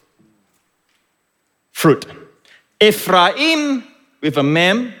fruit. Fruit. Ephraim with a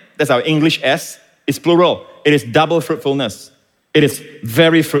mem, that's our English S, is plural. It is double fruitfulness. It is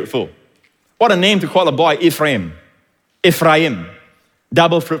very fruitful. What a name to call a boy, Ephraim. Ephraim.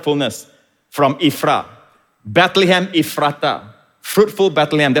 Double fruitfulness from Ephra. Bethlehem, Ephrata. Fruitful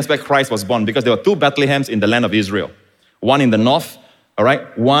Bethlehem. That's where Christ was born, because there were 2 Bethlehems in the land of Israel. One in the north, all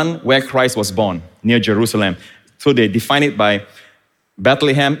right? One where Christ was born, near Jerusalem. So they define it by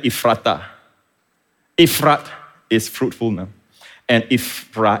Bethlehem, Ephrata. Ephrat is fruitfulness. And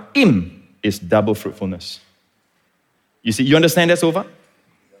Ephraim is double fruitfulness. You see, you understand that so far?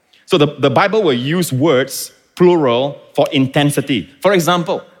 So the Bible will use words, plural, for intensity. For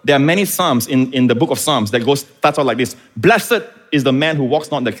example, there are many Psalms in the book of Psalms that starts out like this. Blessed is the man who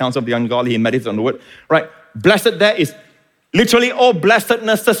walks not in the counsel of the ungodly, he meditates on the word. Right? Blessed there is literally, oh,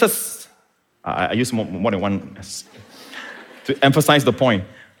 blessedness. I use more than one to emphasize the point.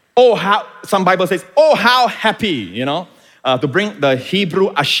 Oh, how, some Bible says, oh, how happy, to bring the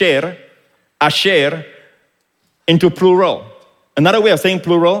Hebrew asher into plural. Another way of saying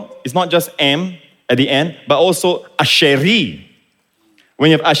plural is not just M at the end, but also asheri. When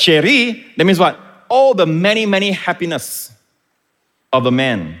you have asheri, that means what? All the many, many happiness of the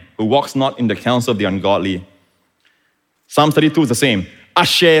man who walks not in the counsel of the ungodly. Psalm 32 is the same.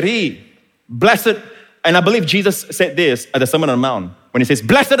 Asheri, blessed. And I believe Jesus said this at the Sermon on the Mount. When he says,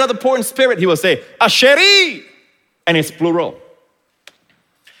 blessed are the poor in spirit, he will say, asheri. And it's plural.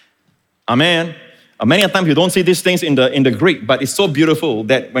 Amen. Many a times you don't see these things in the Greek, but it's so beautiful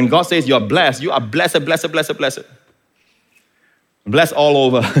that when God says you are blessed blessed. Blessed all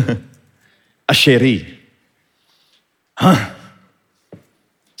over. Asheri.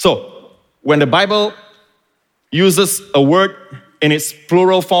 So, when the Bible uses a word in its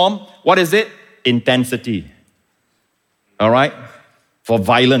plural form, what is it? Intensity. All right? For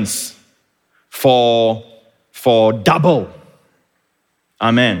violence. For double.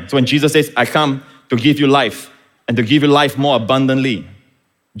 Amen. So when Jesus says, I come to give you life, and to give you life more abundantly.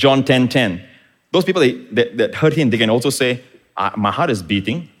 John 10:10. Those people that heard him, they can also say, my heart is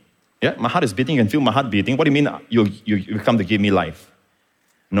beating. Yeah, my heart is beating. You can feel my heart beating. What do you mean you come to give me life?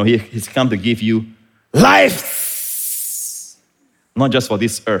 No, he's come to give you life. Not just for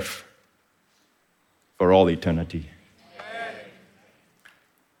this earth. For all eternity.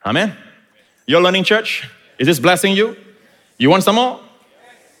 Amen? You're learning, church? Is this blessing you? You want some more?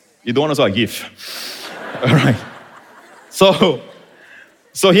 You don't want also a gift. All right.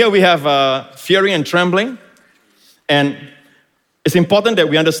 So here we have fearing and trembling. And it's important that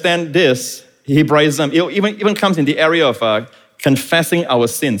we understand this, Hebraism. It even comes in the area of confessing our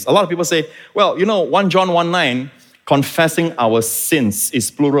sins. A lot of people say, well, 1 John 1:9, confessing our sins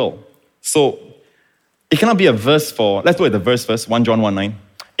is plural. So it cannot be a verse for, let's look at the verse first, 1 John 1:9.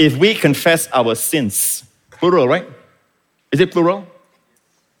 If we confess our sins, plural, right? Is it plural?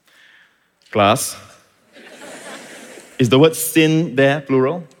 Class. Is the word sin there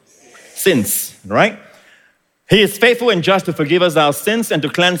plural? Sins, right? He is faithful and just to forgive us our sins and to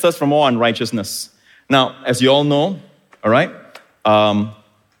cleanse us from all unrighteousness. Now, as you all know, all right,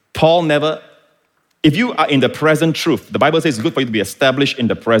 Paul never, if you are in the present truth, the Bible says it's good for you to be established in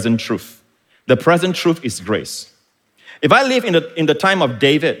the present truth. The present truth is grace. If I live in the time of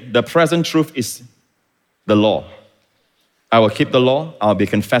David, the present truth is the law. I will keep the law. I'll be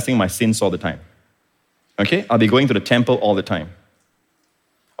confessing my sins all the time. Okay? I'll be going to the temple all the time.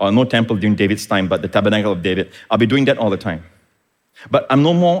 Or no temple during David's time, but the tabernacle of David. I'll be doing that all the time. But I'm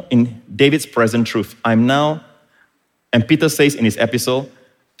no more in David's present truth. I'm now, and Peter says in his epistle,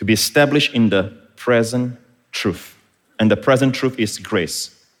 to be established in the present truth. And the present truth is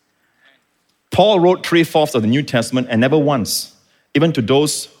grace. Paul wrote 3/4 of the New Testament, and never once, even to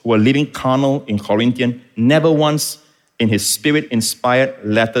those who were living carnal in Corinthian, never once in his spirit-inspired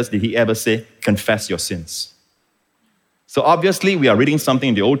letters did he ever say, confess your sins. So obviously, we are reading something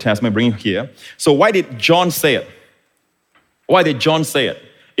in the Old Testament, bringing here. So why did John say it? Why did John say it?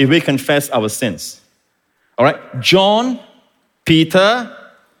 If we confess our sins. All right, John, Peter,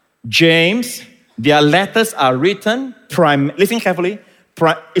 James, their letters are written, listen carefully,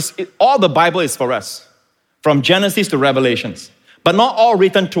 all the Bible is for us, from Genesis to Revelations, but not all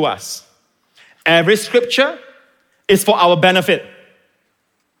written to us. Every scripture is for our benefit.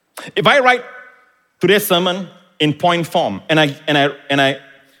 If I write today's sermon in point form and I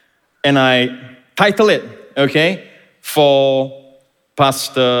title it, okay, for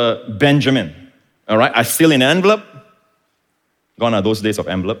Pastor Benjamin, all right, I seal in an envelope. Gone are those days of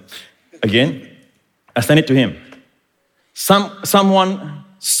envelope. Again, I send it to him. Someone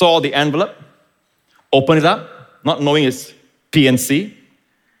saw the envelope, open it up, not knowing it's PNC,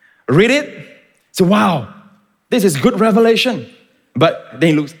 read it, say, wow, this is good revelation. But then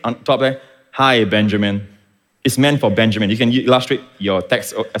he looks on top there, hi, Benjamin. It's meant for Benjamin. You can illustrate your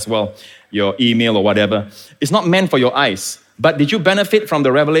text as well, your email or whatever. It's not meant for your eyes. But did you benefit from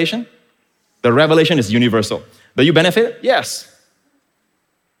the revelation? The revelation is universal. Do you benefit? Yes.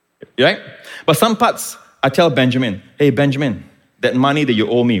 Right? But some parts, I tell Benjamin, hey, Benjamin, that money that you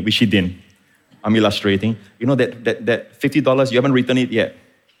owe me, which he didn't. I'm illustrating. You know that $50, you haven't returned it yet.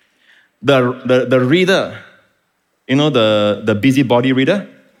 The reader, you know, the busybody reader,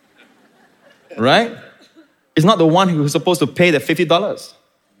 right? Is not the one who's supposed to pay the $50.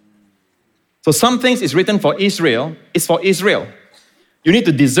 So some things is written for Israel, it's for Israel. You need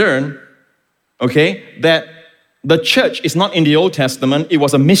to discern, okay, that the church is not in the Old Testament, it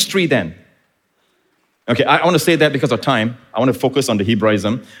was a mystery then. Okay, I want to say that because of time. I want to focus on the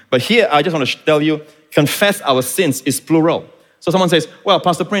Hebraism. But here, I just want to tell you, confess our sins is plural. So someone says, well,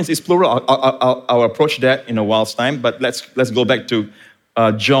 Pastor Prince, is plural. I'll approach that in a while's time. But let's go back to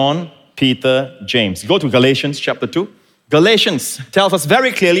John, Peter, James. Go to Galatians chapter 2. Galatians tells us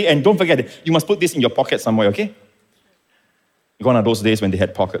very clearly, and don't forget it, you must put this in your pocket somewhere, okay? Gone are those days when they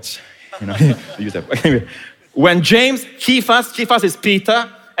had pockets. You know, use that. Anyway, when James, Cephas is Peter,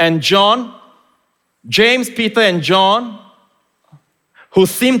 and John, James, Peter, and John, who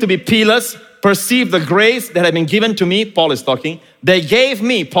seemed to be peerless, perceived the grace that had been given to me, Paul is talking, they gave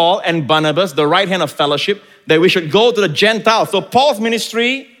me, Paul and Barnabas, the right hand of fellowship, that we should go to the Gentiles. So Paul's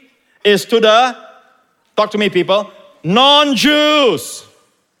ministry is to the, talk to me people, non-Jews,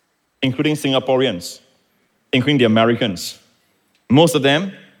 including Singaporeans, including the Americans. Most of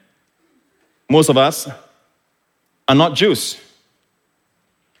us are not Jews.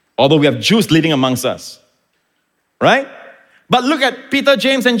 Although we have Jews living amongst us. Right? But look at Peter,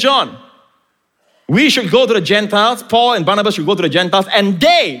 James, and John. We should go to the Gentiles. Paul and Barnabas should go to the Gentiles. And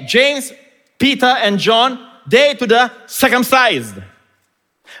they, James, Peter, and John, they to the circumcised.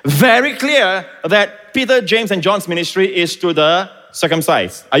 Very clear that Peter, James, and John's ministry is to the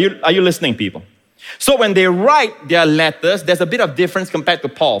circumcised. Are you listening, people? So when they write their letters, there's a bit of difference compared to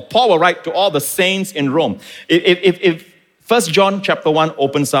Paul. Paul will write to all the saints in Rome. If 1 John chapter 1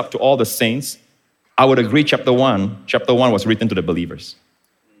 opens up to all the saints, I would agree chapter 1 was written to the believers.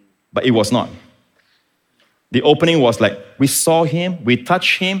 But it was not. The opening was like, we saw him, we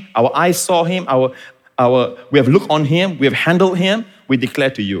touched him, our eyes saw him, we have looked on him, we have handled him, we declare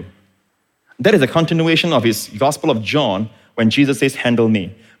to you. That is a continuation of his Gospel of John when Jesus says, handle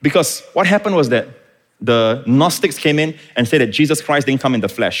me. Because what happened was that the Gnostics came in and said that Jesus Christ didn't come in the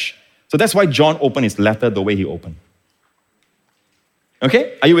flesh. So that's why John opened his letter the way he opened.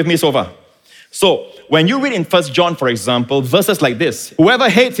 Okay? Are you with me so far? So when you read in 1 John, for example, verses like this, whoever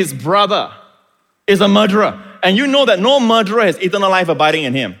hates his brother is a murderer. And you know that no murderer has eternal life abiding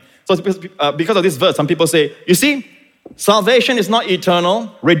in him. So because of this verse, some people say, you see, salvation is not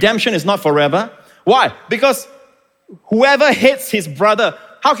eternal, redemption is not forever. Why? Because whoever hates his brother,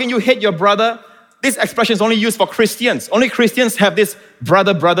 how can you hate your brother? This expression is only used for Christians. Only Christians have this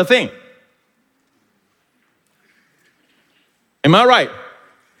brother thing. Am I right?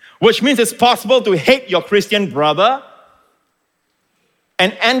 Which means it's possible to hate your Christian brother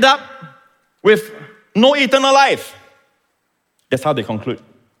and end up with no eternal life. That's how they conclude.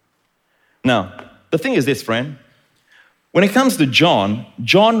 Now, the thing is this, friend. When it comes to John,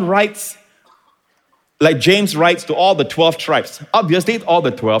 John writes like James writes to all the 12 tribes. Obviously, all the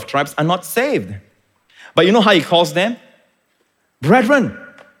 12 tribes are not saved. But you know how he calls them? Brethren.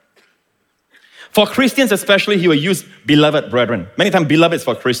 For Christians especially, he will use beloved brethren. Many times beloved is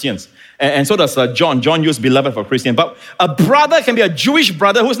for Christians. And so does John. John used beloved for Christians. But a brother can be a Jewish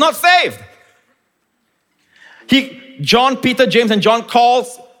brother who's not saved. John, Peter, James, and John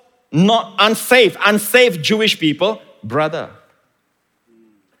calls not unsaved Jewish people, brother.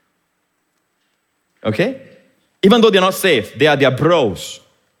 Okay? Even though they're not saved, they are their bros.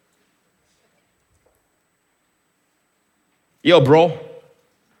 Yo, bro.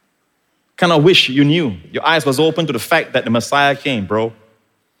 Kind of wish you knew. Your eyes was open to the fact that the Messiah came, bro.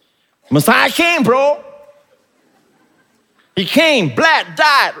 Messiah came, bro. He came, bled,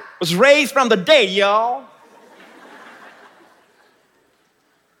 died, was raised from the dead, y'all.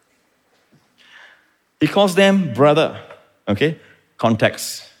 He calls them brother. Okay?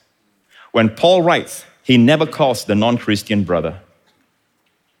 Context. When Paul writes, he never calls the non-Christian brother.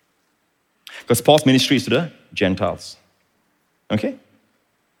 Because Paul's ministry is to the Gentiles. Okay?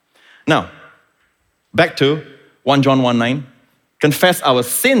 Now, back to 1 John 1:9. Confess our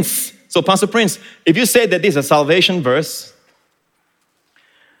sins. So, Pastor Prince, if you say that this is a salvation verse,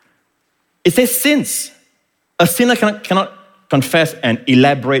 it says sins. A sinner cannot confess and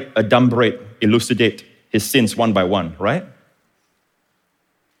elaborate, adumbrate, elucidate his sins one by one, right?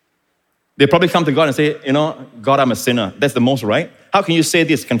 They probably come to God and say, God, I'm a sinner. That's the most right. How can you say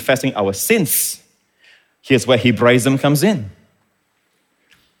this, confessing our sins? Here's where Hebraism comes in.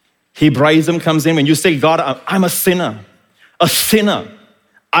 Hebraism comes in when you say, God, I'm a sinner. A sinner.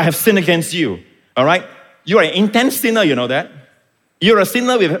 I have sinned against you. All right? You are an intense sinner, you know that? You're a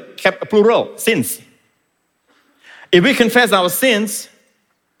sinner with a plural, sins. If we confess our sins,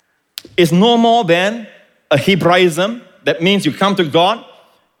 it's no more than a Hebraism. That means you come to God.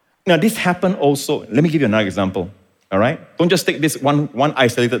 Now, this happened also. Let me give you another example. All right? Don't just take this one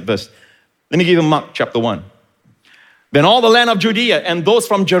isolated verse. Let me give you Mark chapter 1. Then all the land of Judea and those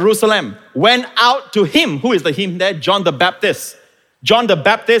from Jerusalem went out to him. Who is the him there? John the Baptist. John the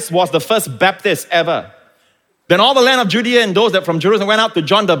Baptist was the first Baptist ever. Then all the land of Judea and those that from Jerusalem went out to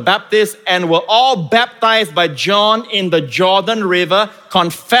John the Baptist and were all baptized by John in the Jordan River,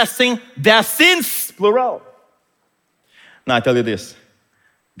 confessing their sins, plural. Now I tell you this.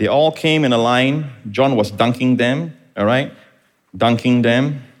 They all came in a line. John was dunking them, all right? Dunking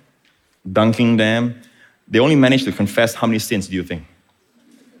them. They only managed to confess how many sins do you think?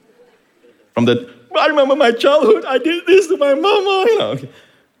 I remember my childhood, I did this to my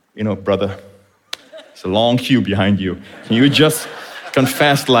mama, brother, it's a long queue behind you. Can you just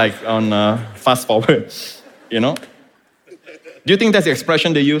confess like on fast forward, Do you think that's the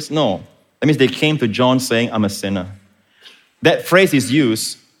expression they use? No. That means they came to John saying, I'm a sinner. That phrase is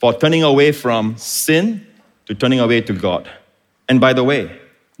used for turning away from sin to turning away to God. And by the way,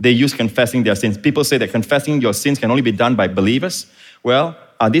 they use confessing their sins. People say that confessing your sins can only be done by believers. Well,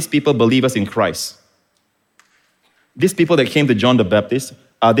 are these people believers in Christ? These people that came to John the Baptist,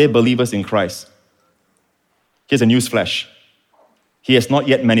 are they believers in Christ? Here's a newsflash. He has not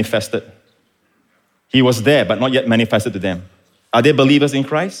yet manifested. He was there, but not yet manifested to them. Are they believers in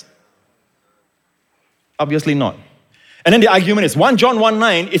Christ? Obviously not. And then the argument is 1 John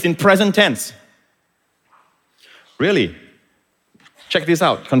 1:9 is in present tense. Really? Check this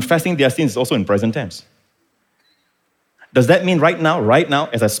out. Confessing their sins is also in present tense. Does that mean right now,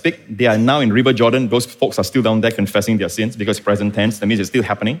 as I speak, they are now in River Jordan, those folks are still down there confessing their sins because present tense, that means it's still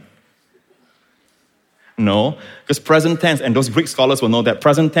happening? No, because present tense, and those Greek scholars will know that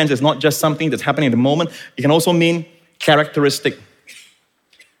present tense is not just something that's happening at the moment, it can also mean characteristic.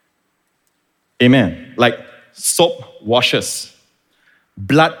 Amen. Like soap washes,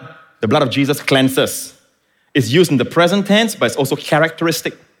 the blood of Jesus cleanses. It's used in the present tense, but it's also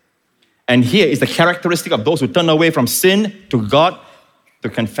characteristic. And here is the characteristic of those who turn away from sin to God to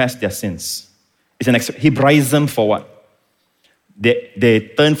confess their sins. It's an Hebraism for what?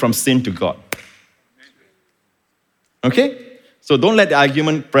 They turn from sin to God. Okay? So don't let the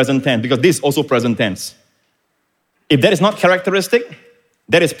argument present tense, because this is also present tense. If that is not characteristic,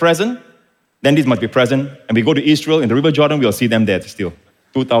 that is present, then this must be present. And we go to Israel, in the River Jordan, we'll see them there still.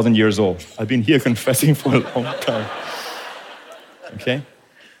 2,000 years old. I've been here confessing for a long time. Okay?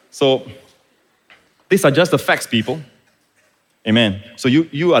 So, these are just the facts, people. Amen. So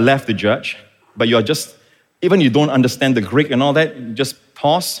you are left to judge, but you are just, even you don't understand the Greek and all that, just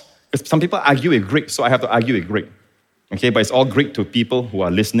pause. Because some people argue with Greek, so I have to argue with Greek. Okay, but it's all Greek to people who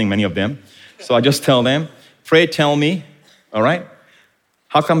are listening, many of them. So I just tell them, pray tell me, all right?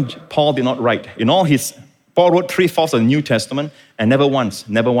 How come Paul did not write? Paul wrote 3/4 of the New Testament, and never once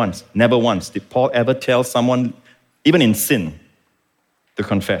did Paul ever tell someone, even in sin, to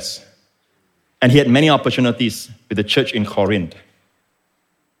confess. And he had many opportunities with the church in Corinth.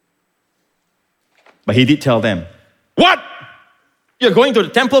 But he did tell them, what? You're going to the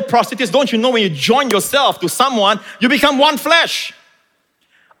temple prostitutes. Don't you know when you join yourself to someone, you become one flesh?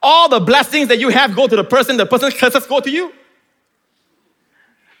 All the blessings that you have go to the person's curses go to you.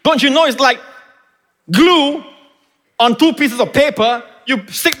 Don't you know it's like glue on two pieces of paper? You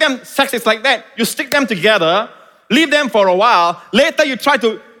stick them, sex is like that. You stick them together, leave them for a while. Later you try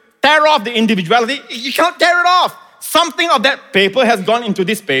to tear off the individuality. You can't tear it off. Something of that paper has gone into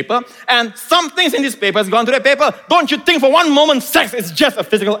this paper, and some things in this paper has gone to that paper. Don't you think for one moment sex is just a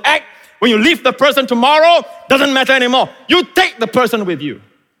physical act? When you leave the person tomorrow, doesn't matter anymore. You take the person with you.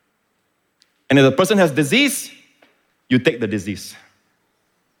 And if the person has disease, you take the disease.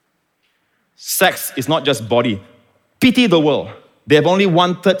 Sex is not just body. Pity the world. They have only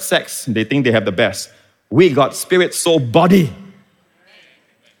 1/3 sex. They think they have the best. We got spirit, soul, body.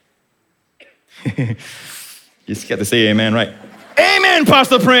 You're scared to say amen, right? Amen,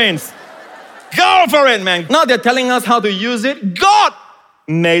 Pastor Prince. Go for it, man. Now they're telling us how to use it. God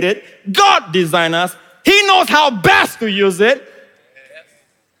made it. God designed us. He knows how best to use it.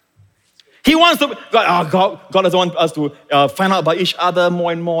 He wants to, God doesn't want us to find out about each other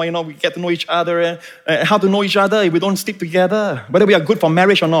more and more. We get to know each other. How to know each other if we don't stick together. Whether we are good for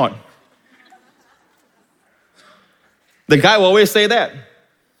marriage or not. The guy will always say that.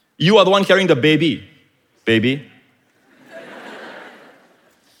 You are the one carrying the baby. Baby.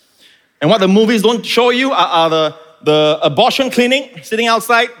 And what the movies don't show you are the abortion clinic sitting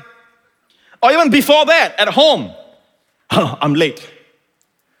outside. Or even before that, at home. Oh, I'm late.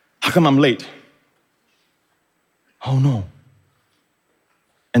 How come I'm late? Oh no.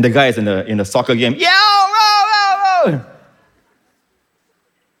 And the guy is in the soccer game. Yeah.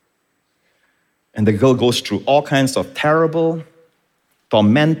 And the girl goes through all kinds of terrible,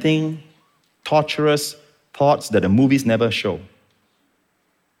 tormenting, torturous thoughts that the movies never show.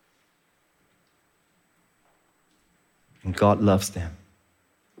 And God loves them.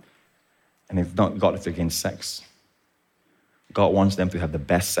 And it's not God is against sex. God wants them to have the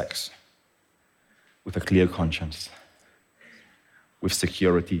best sex with a clear conscience, with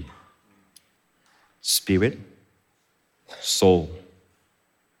security, spirit, soul,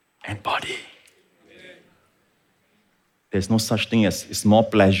 and body. There's no such thing as it's more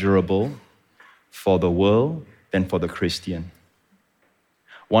pleasurable for the world than for the Christian.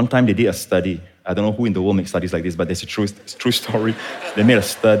 One time they did a study. I don't know who in the world makes studies like this, but it's a true story. They made a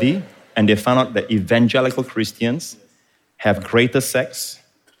study and they found out that evangelical Christians have greater sex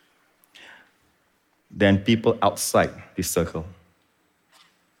than people outside this circle.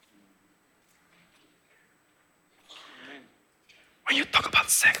 When you talk about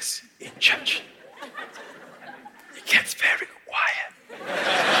sex in church, it gets very quiet.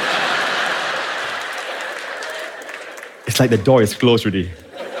 It's like the door is closed already.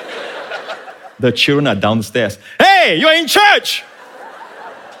 The children are downstairs. Hey, you're in church!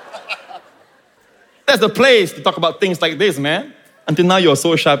 That's the place to talk about things like this, man. Until now you're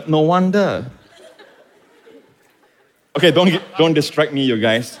so sharp, no wonder. Okay, don't distract me, you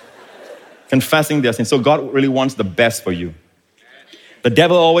guys. Confessing their sin. So God really wants the best for you. The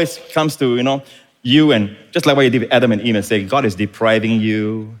devil always comes to, you and just like what he did with Adam and Eve and say, God is depriving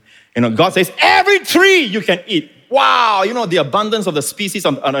you. God says, every tree you can eat. Wow, the abundance of the species,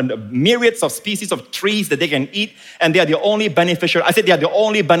 the myriads of species of trees that they can eat, and they are the only beneficiary. I said they are the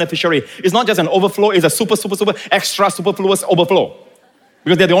only beneficiary. It's not just an overflow, it's a super extra superfluous overflow.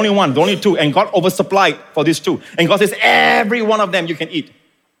 Because they're the only one, the only two, and God oversupplied for these two. And God says, every one of them you can eat.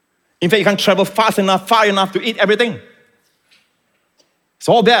 In fact, you can't travel far enough to eat everything. It's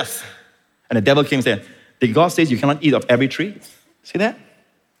all best. And the devil came and said, did God say you cannot eat of every tree? See that?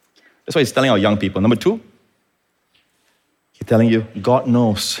 That's what he's telling our young people. Number two, he's telling you, God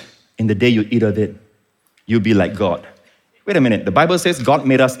knows in the day you eat of it, you'll be like God. Wait a minute. The Bible says God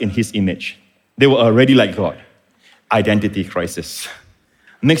made us in his image. They were already like God. Identity crisis.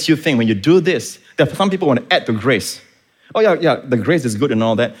 Makes you think when you do this, that some people want to add to grace. Oh yeah, the grace is good and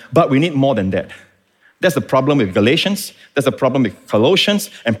all that, but we need more than that. That's the problem with Galatians. That's the problem with Colossians.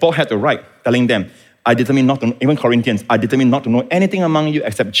 And Paul had to write, telling them, I determine not to, even Corinthians, I determine not to know anything among you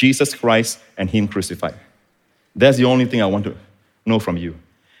except Jesus Christ and him crucified. That's the only thing I want to know from you.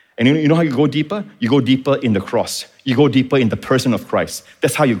 And you know how you go deeper? You go deeper in the cross. You go deeper in the person of Christ.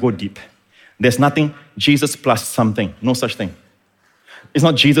 That's how you go deep. There's nothing Jesus plus something. No such thing. It's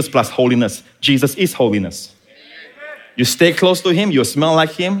not Jesus plus holiness. Jesus is holiness. You stay close to him, you'll smell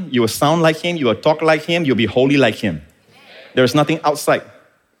like him, you will sound like him, you will talk like him, you'll be holy like him. There's nothing outside.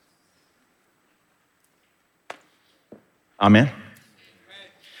 Amen?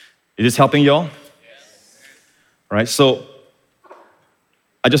 Is this helping y'all? All right, so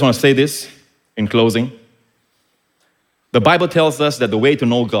I just want to say this, in closing. The Bible tells us that the way to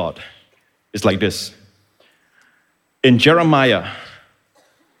know God is like this. In Jeremiah,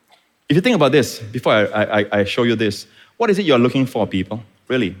 if you think about this, before I show you this, what is it you're looking for, people?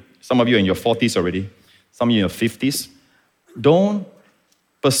 Really, some of you are in your 40s already, some of you in your 50s. Don't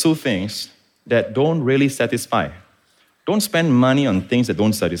pursue things that don't really satisfy. Don't spend money on things that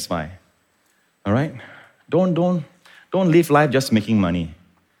don't satisfy. All right? Don't live life just making money.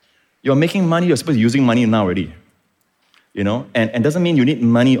 You're making money, you're supposed to be using money now already. You know? And it doesn't mean you need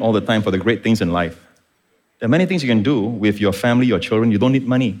money all the time for the great things in life. There are many things you can do with your family, your children. You don't need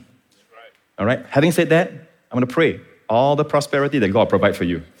money. All right? Having said that, I'm going to pray all the prosperity that God provides for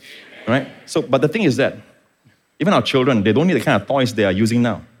you. All right? So, but the thing is that even our children, they don't need the kind of toys they are using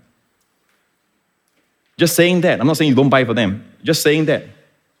now. Just saying that. I'm not saying you don't buy for them. Just saying that.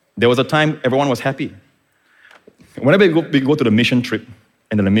 There was a time everyone was happy. Whenever we go to the mission trip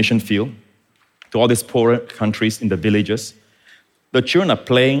and in the mission field, to all these poorer countries in the villages, the children are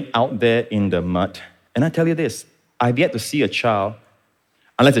playing out there in the mud. And I tell you this, I've yet to see a child,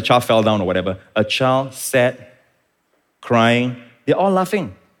 unless the child fell down or whatever, a child sad, crying. They're all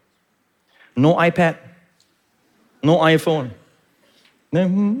laughing. No iPad, no iPhone.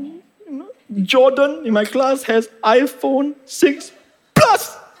 Then, Jordan in my class has iPhone 6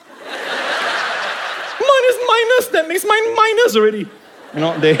 Plus. Mine is minus. That makes mine minus already.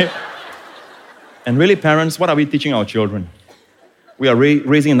 And really, parents, what are we teaching our children? We are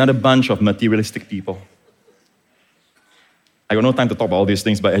raising another bunch of materialistic people. I got no time to talk about all these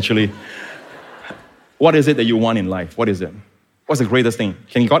things, but actually, what is it that you want in life? What is it? What's the greatest thing?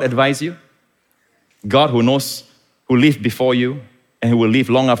 Can God advise you? God who knows, who lived before you, and who will live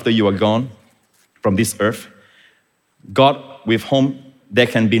long after you are gone from this earth. God with whom there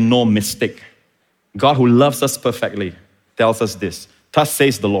can be no mistake. God who loves us perfectly tells us this. Thus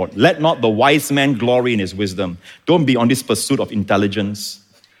says the Lord, let not the wise man glory in his wisdom. Don't be on this pursuit of intelligence.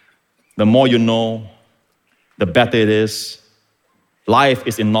 The more you know, the better it is. Life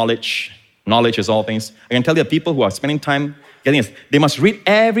is in knowledge. Knowledge is all things. I can tell you people who are spending time getting this, they must read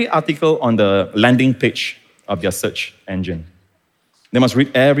every article on the landing page of their search engine. They must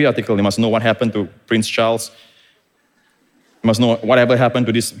read every article. They must know what happened to Prince Charles. They must know whatever happened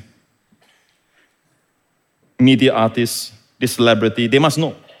to this media artist, this celebrity. They must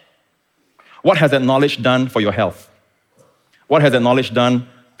know. What has that knowledge done for your health? What has that knowledge done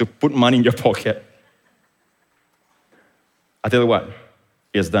to put money in your pocket? I tell you what,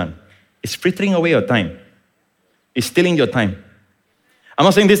 it's done. It's frittering away your time. It's stealing your time. I'm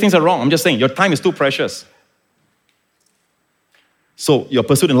not saying these things are wrong. I'm just saying your time is too precious. So your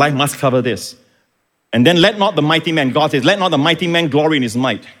pursuit in life must cover this. And then let not the mighty man, God says, let not the mighty man glory in his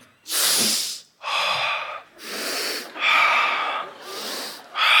might.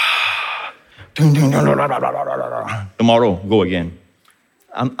 Tomorrow, go again.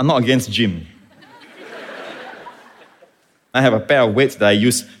 I'm not against gym. I have a pair of weights that I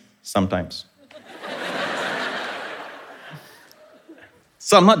use sometimes.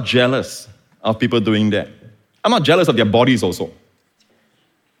 So I'm not jealous of people doing that. I'm not jealous of their bodies also.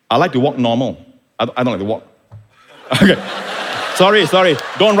 I like to walk normal. I don't like to walk. Okay. Sorry.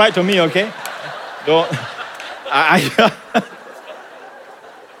 Don't write to me, okay? Don't.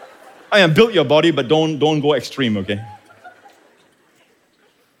 I am build your body, but don't go extreme, okay?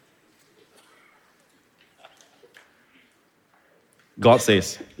 God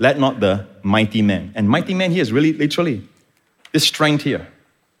says, let not the mighty man. And mighty man here is really literally this strength here.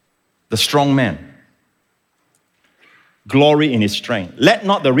 The strong man. Glory in his strength. Let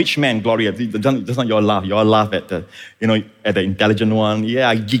not the rich man glory. That's not your laugh. Your laugh at the, at the intelligent one.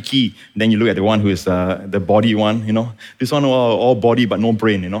 Yeah, geeky. Then you look at the one who is the body one. This one all body but no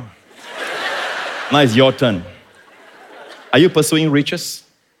brain. Now it's your turn. Are you pursuing riches?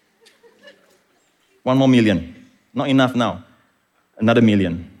 1 more million. Not enough now. Another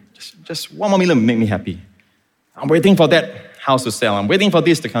million. Just 1 more million will make me happy. I'm waiting for that house to sell. I'm waiting for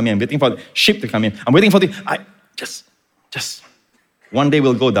this to come in. I'm waiting for the ship to come in. I'm waiting for this. Just one day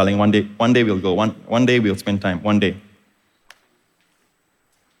we'll go, darling. One day we'll go. One day we'll spend time. One day.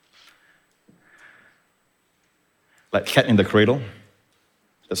 Like Cat in the Cradle,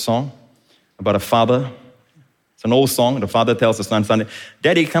 the song about a father. It's an old song. The father tells the son,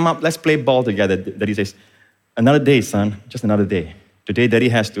 Daddy, come up, let's play ball together. Daddy says, another day, son, just another day. Today, Daddy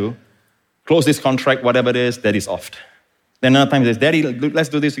has to close this contract, whatever it is, Daddy's off. Then another time he says, Daddy, let's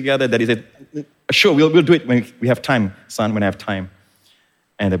do this together. Daddy said, sure, we'll do it when we have time, son, when I have time.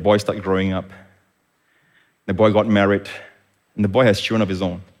 And the boy started growing up. The boy got married. And the boy has children of his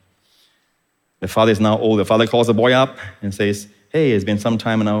own. The father is now old. The father calls the boy up and says, Hey, it's been some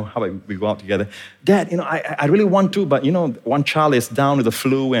time now. How about we go out together? Dad, I really want to, but one child is down with the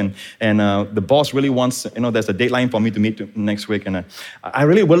flu, and the boss really wants, there's a deadline for me to meet next week, and I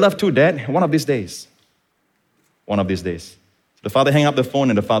really would love to, Dad, one of these days. One of these days. The father hang up the phone,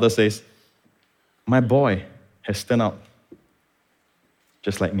 and the father says, my boy has turned out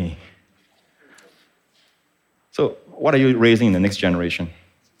just like me. So what are you raising in the next generation?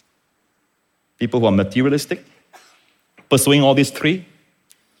 People who are materialistic? Pursuing all these three?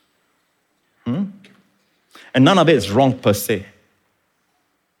 And none of it is wrong per se.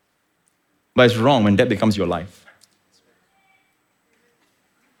 But it's wrong when that becomes your life.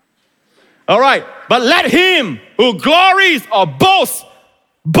 All right, but let him who glories or boast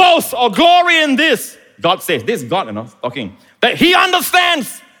or glory in this. God says, this is God, talking, that he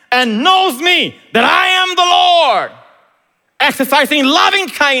understands and knows me, that I am the Lord, exercising loving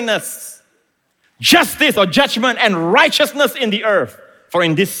kindness, justice or judgment, and righteousness in the earth. For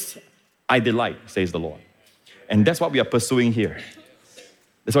in this I delight, says the Lord. And that's what we are pursuing here.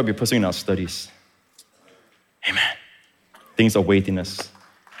 That's what we're pursuing in our studies. Amen. Things of weightiness.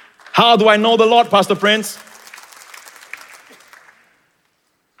 How do I know the Lord, Pastor Prince?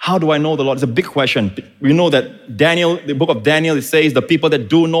 How do I know the Lord? It's a big question. We know that Daniel, the book of Daniel, it says the people that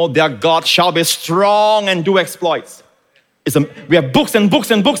do know their God shall be strong and do exploits. We have books and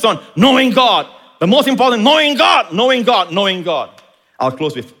books and books on knowing God. The most important, knowing God, knowing God, knowing God. I'll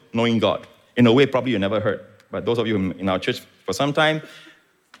close with knowing God. In a way, probably you never heard. But those of you in our church for some time,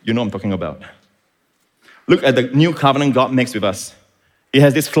 you know what I'm talking about. Look at the new covenant God makes with us. It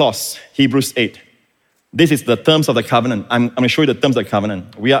has this clause, Hebrews 8. This is the terms of the covenant. I'm going to show you the terms of the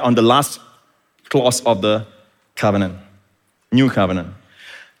covenant. We are on the last clause of the covenant. New covenant.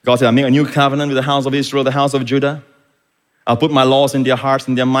 God said, I'll make a new covenant with the house of Israel, the house of Judah. I'll put my laws in their hearts,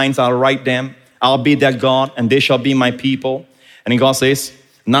 in their minds. I'll write them. I'll be their God, and they shall be my people. And then God says,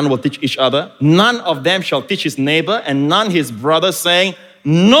 none will teach each other. None of them shall teach his neighbor, and none his brother, saying,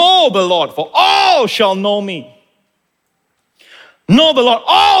 know the Lord, for all shall know me. Know the Lord,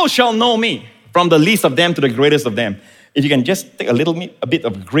 all shall know me. From the least of them to the greatest of them. If you can just take a bit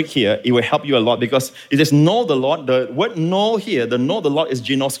of Greek here, it will help you a lot, because it says know the Lord. The word know here, the know the Lord is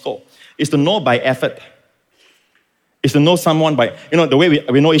ginosko. It's to know by effort. It's to know someone by, the way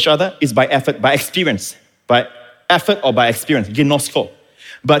we know each other is by effort, by experience. By effort or by experience, ginosko.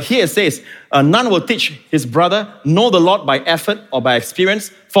 But here it says, none will teach his brother, know the Lord by effort or by experience,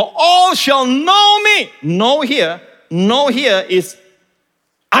 for all shall know me. Know here is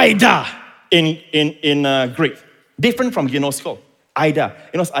Ida. In Greek, different from ginosko. Ida.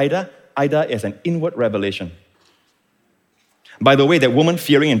 You know what's Ida? Ida is an inward revelation. By the way, that woman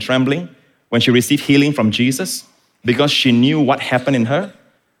fearing and trembling when she received healing from Jesus because she knew what happened in her,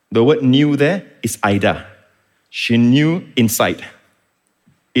 the word knew there is Ida. She knew insight.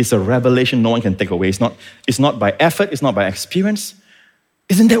 It's a revelation no one can take away. It's not by effort, it's not by experience.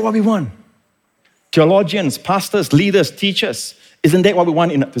 Isn't that what we want? Theologians, pastors, leaders, teachers, isn't that what we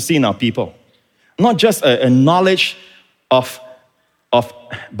want to see in our people? Not just a knowledge of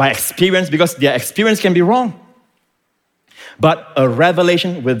by experience, because their experience can be wrong, but a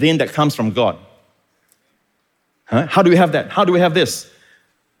revelation within that comes from God. How do we have that? How do we have this?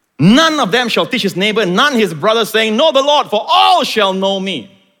 None of them shall teach his neighbor, none his brother, saying, know the Lord, for all shall know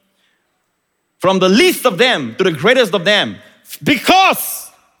me. From the least of them to the greatest of them. Because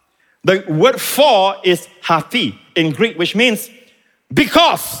the word for is hati in Greek, which means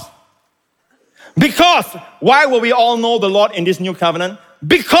because. Because, why will we all know the Lord in this new covenant?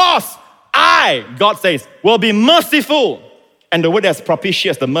 Because I, God says, will be merciful. And the word that's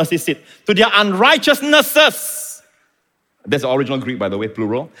propitious, the mercy seat, to their unrighteousnesses. That's the original Greek, by the way,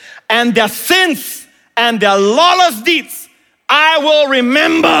 plural. And their sins and their lawless deeds, I will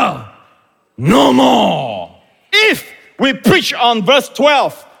remember no more. If we preach on verse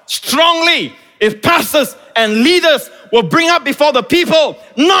 12 strongly, if pastors and leaders will bring up before the people,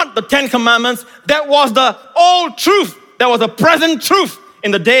 not the 10 Commandments, that was the old truth, that was the present truth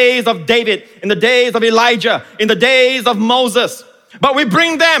in the days of David, in the days of Elijah, in the days of Moses. But we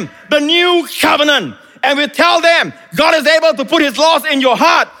bring them the new covenant, and we tell them, God is able to put his laws in your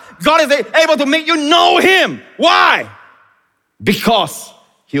heart. God is able to make you know him. Why? Because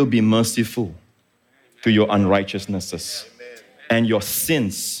he'll be merciful to your unrighteousnesses and your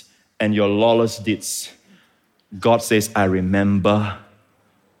sins and your lawless deeds. God says, I remember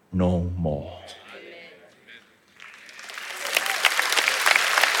no more.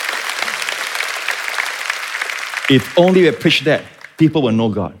 If only we preach that, people will know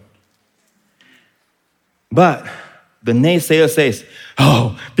God. But The naysayer says,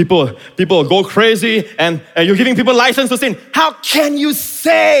 oh, people go crazy and you're giving people license to sin. How can you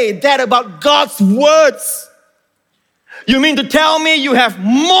say that about God's words? You mean to tell me you have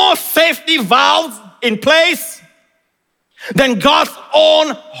more safety valves in place than God's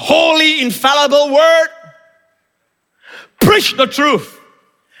own holy, infallible word? Preach the truth.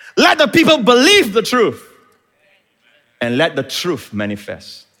 Let the people believe the truth. And let the truth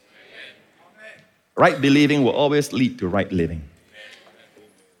manifest. Right believing will always lead to right living.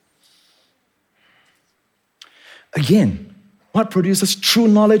 Again, what produces true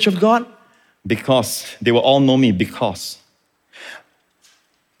knowledge of God? Because they will all know me, because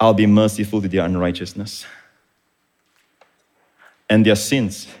I'll be merciful to their unrighteousness and their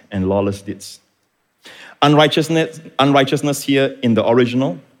sins and lawless deeds. Unrighteousness here in the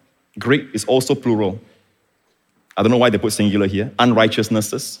original Greek is also plural. I don't know why they put singular here.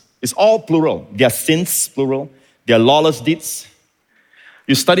 Unrighteousnesses. It's all plural. Their sins, plural. Their lawless deeds.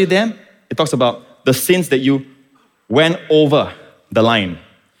 You study them, it talks about the sins that you went over the line.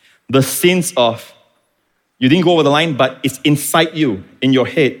 The sins of, you didn't go over the line, but it's inside you, in your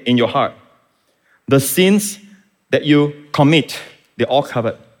head, in your heart. The sins that you commit, they're all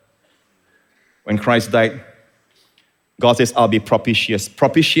covered. When Christ died, God says, I'll be propitious.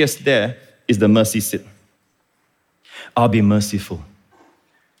 Propitious there is the mercy seat. I'll be merciful.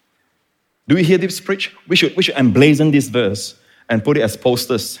 Do we hear this preach? We should emblazon this verse and put it as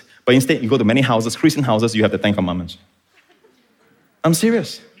posters. But instead, you go to many houses, Christian houses, you have the Ten Commandments. I'm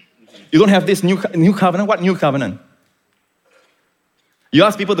serious. You don't have this new covenant. What new covenant? You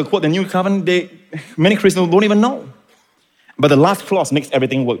ask people to quote the new covenant, many Christians don't even know. But the last clause makes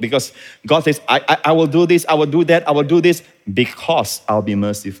everything work because God says, I will do this, I will do that, I will do this because I'll be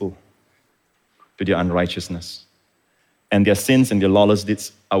merciful to their unrighteousness. And their sins and their lawless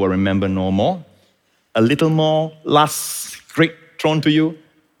deeds I will remember no more. A little more, last great thrown to you,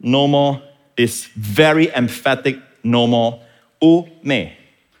 no more is very emphatic, no more. Me.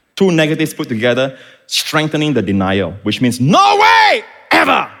 Two negatives put together, strengthening the denial, which means no way,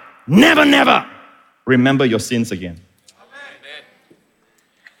 ever, never, never remember your sins again. Amen.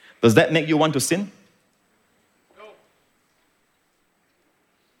 Does that make you want to sin? No.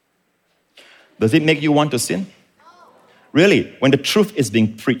 Does it make you want to sin? Really, when the truth is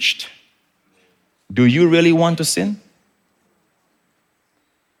being preached, do you really want to sin?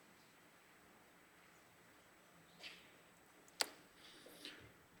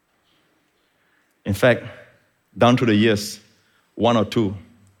 In fact, down through the years, one or two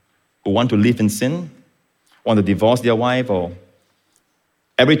who want to live in sin, want to divorce their wife, or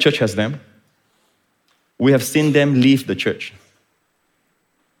every church has them. We have seen them leave the church.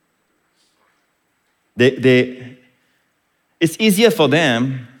 It's easier for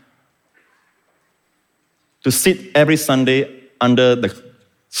them to sit every Sunday under the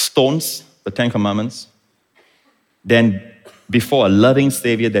stones, the Ten Commandments, than before a loving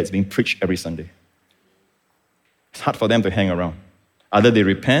Savior that's being preached every Sunday. It's hard for them to hang around. Either they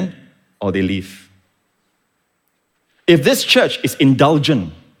repent or they leave. If this church is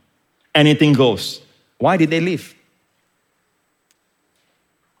indulgent, anything goes, why did they leave?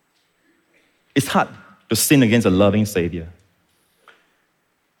 It's hard to sin against a loving Savior.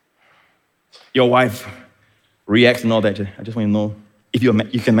 Your wife reacts and all that. I just want you to know, if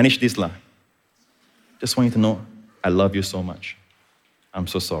you can manage this, just want you to know, I love you so much. I'm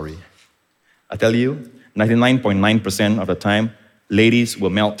so sorry. I tell you, 99.9% of the time, ladies will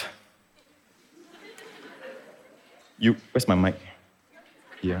melt. Where's my mic?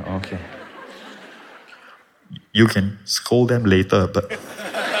 Yeah, okay. You can scold them later,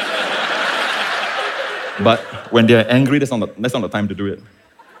 but when they're angry, that's not the time to do it.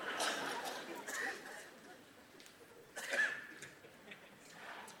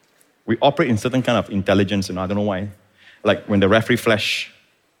 We operate in certain kind of intelligence, and I don't know why. Like when the referee flash,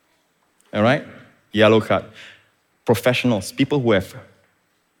 all right? Yellow card. Professionals, people who have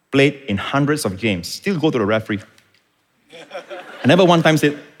played in hundreds of games, still go to the referee. I never one time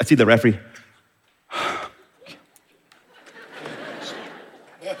said, I see the referee.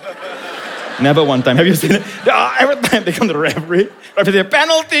 Never one time. Have you seen it? Every time they come to the referee say,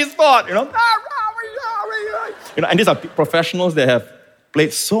 penalty spot, and these are professionals that have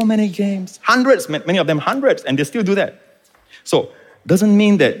played so many games, hundreds, many of them hundreds, and they still do that. So, doesn't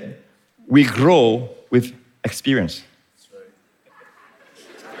mean that we grow with experience.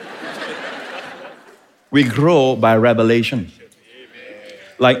 We grow by revelation.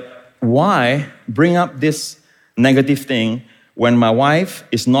 Like, why bring up this negative thing when my wife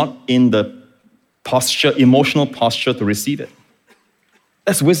is not in the emotional posture to receive it?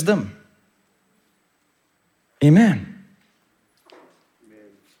 That's wisdom. Amen.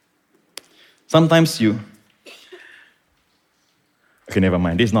 Sometimes you... Okay, never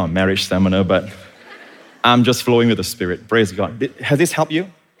mind. This is not a marriage seminar, but I'm just flowing with the Spirit. Praise God. Has this helped you?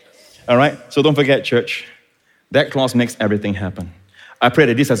 All right? So don't forget, church, that clause makes everything happen. I pray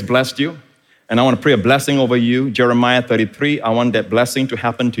that this has blessed you, and I want to pray a blessing over you. Jeremiah 33, I want that blessing to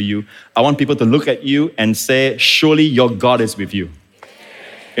happen to you. I want people to look at you and say, surely your God is with you.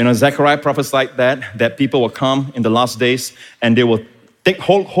 You know, Zechariah prophesied that people will come in the last days and they will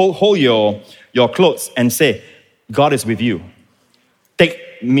hold your clothes and say, God is with you.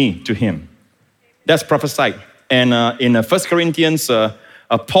 Take me to him. That's prophesied. And in 1 Corinthians,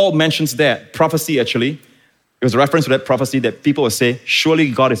 Paul mentions that prophecy actually. It was a reference to that prophecy that people will say,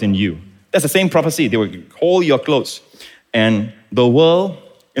 surely God is in you. That's the same prophecy. They will hold your clothes. And the world,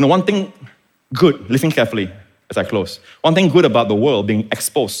 you know, one thing good, listen carefully as I close. One thing good about the world being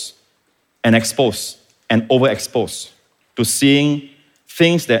exposed and overexposed to seeing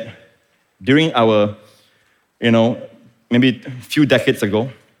things that during our, you know, maybe a few decades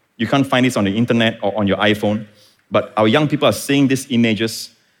ago, you can't find this on the internet or on your iPhone, but our young people are seeing these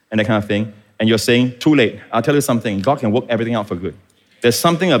images and that kind of thing, and you're saying, too late. I'll tell you something, God can work everything out for good. There's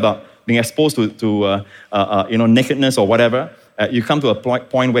something about being exposed to nakedness or whatever. You come to a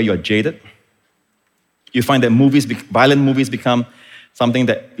point where you're jaded. You find that violent movies become something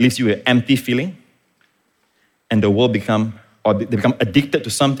that leaves you an empty feeling, and the world they become addicted to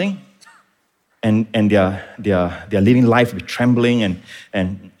something, and they're living life with trembling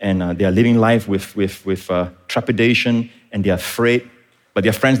and they're living life with trepidation, and they're afraid, but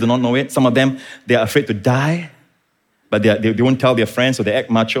their friends do not know it. Some of them, they're afraid to die, but they won't tell their friends, so they act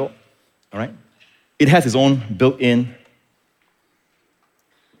macho. All right? It has its own built-in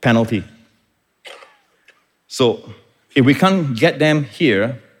penalty. So if we can't get them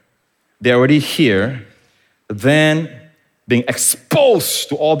here, they're already here, then being exposed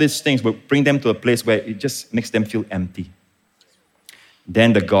to all these things will bring them to a place where it just makes them feel empty.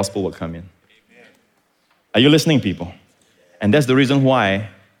 Then the gospel will come in. Are you listening, people? And that's the reason why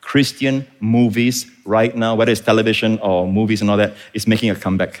Christian movies right now, whether it's television or movies and all that, is making a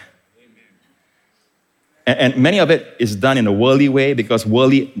comeback. And many of it is done in a worldly way because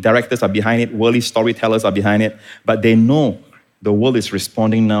worldly directors are behind it, worldly storytellers are behind it, but they know the world is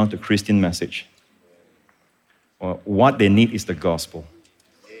responding now to Christian message. Well, what they need is the gospel.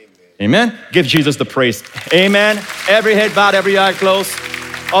 Amen? Give Jesus the praise. Amen. Every head bowed, every eye closed,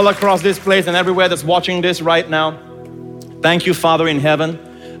 all across this place and everywhere that's watching this right now. Thank you, Father in heaven.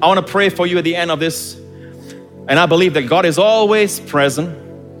 I want to pray for you at the end of this. And I believe that God is always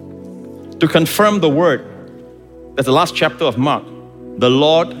present to confirm the word. That's the last chapter of Mark. The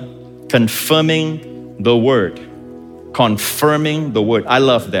Lord confirming the word. Confirming the word. I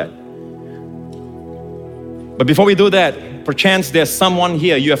love that. But before we do that, perchance there's someone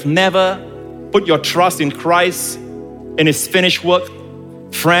here, you have never put your trust in Christ, in His finished work.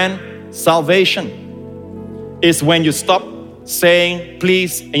 Friend, salvation is when you stop saying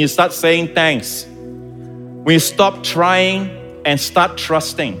please and you start saying thanks. When you stop trying and start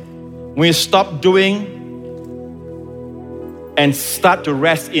trusting. When you stop doing and start to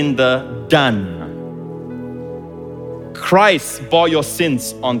rest in the done. Christ bore your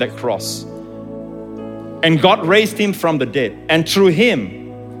sins on that cross. And God raised Him from the dead. And through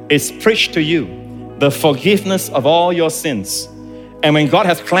Him is preached to you the forgiveness of all your sins. And when God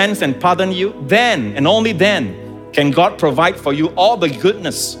has cleansed and pardoned you, then and only then can God provide for you all the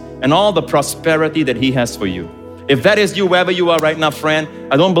goodness and all the prosperity that He has for you. If that is you, wherever you are right now, friend,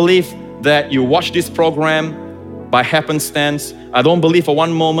 I don't believe that you watch this program by happenstance. I don't believe for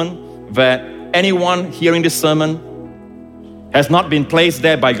one moment that anyone hearing this sermon has not been placed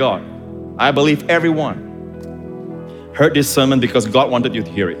there by God. I believe everyone heard this sermon because God wanted you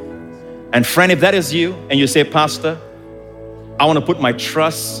to hear it. And friend, if that is you and you say, Pastor, I want to put my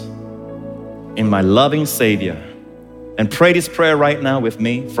trust in my loving Savior, and pray this prayer right now with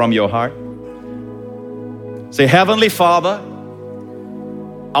me from your heart. Say, Heavenly Father,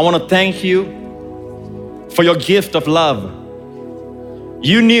 I want to thank you for your gift of love.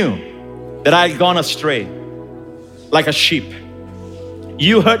 You knew that I had gone astray like a sheep.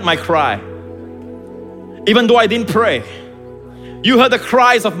 You heard my cry. Even though I didn't pray, you heard the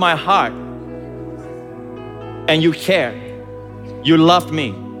cries of my heart. And you cared. You loved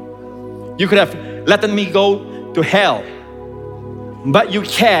me. You could have let me go to hell, but you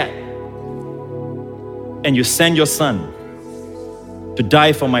cared. And you sent your Son to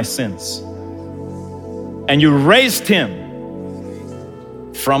die for my sins. And you raised Him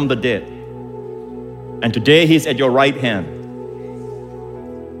from the dead. And today He's at your right hand.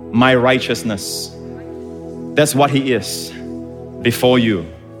 My righteousness. That's what He is before you.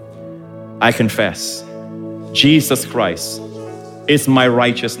 I confess Jesus Christ is my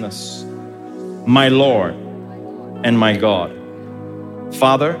righteousness, my Lord and my God.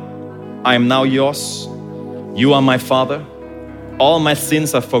 Father, I am now yours. You are my Father. All my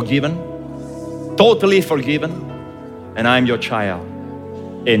sins are forgiven, totally forgiven, and I am your child.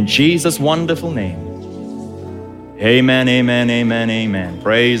 In Jesus' wonderful name. Amen, amen, amen, amen.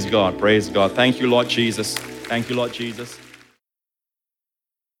 Praise God, praise God. Thank you, Lord Jesus. Thank you, Lord Jesus.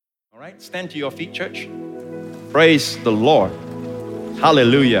 All right, stand to your feet, church. Praise the Lord.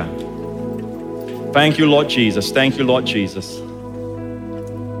 Hallelujah. Thank you, Lord Jesus. Thank you, Lord Jesus.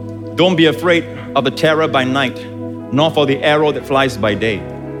 Don't be afraid of the terror by night, nor for the arrow that flies by day.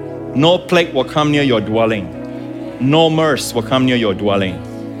 No plague will come near your dwelling. No curse will come near your dwelling.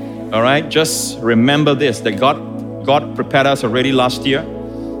 All right, just remember this, that God prepared us already last year,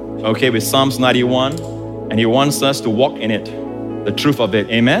 okay, with Psalms 91, and He wants us to walk in it, the truth of it.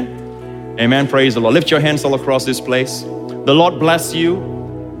 Amen? Amen. Praise the Lord. Lift your hands all across this place. The Lord bless you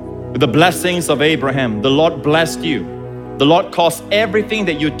with the blessings of Abraham. The Lord blessed you. The Lord caused everything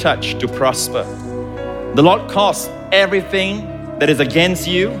that you touch to prosper. The Lord caused everything that is against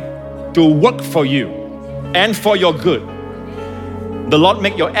you to work for you and for your good. The Lord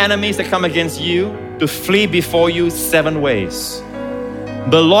make your enemies that come against you to flee before you 7 ways.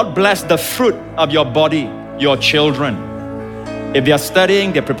 The Lord bless the fruit of your body, your children. If they are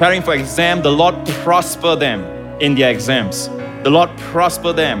studying, they're preparing for exam, the Lord prosper them in their exams. The Lord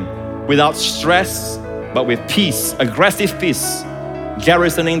prosper them without stress, but with peace, aggressive peace,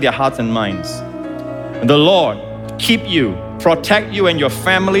 garrisoning their hearts and minds. And the Lord keep you, protect you and your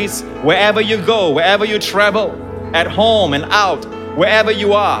families wherever you go, wherever you travel, at home and out, wherever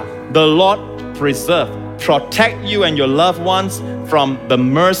you are. The Lord preserve, protect you and your loved ones from the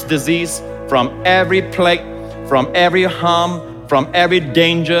MERS disease, from every plague, from every harm, from every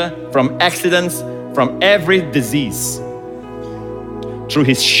danger, from accidents, from every disease. Through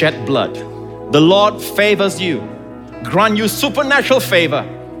His shed blood, the Lord favors you, grant you supernatural favor.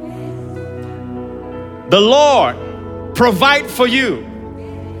 The Lord provide for you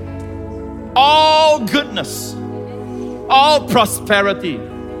all goodness, all prosperity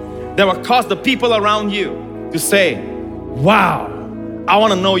that will cause the people around you to say, wow, I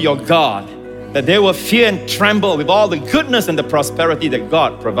want to know your God. That they will fear and tremble with all the goodness and the prosperity that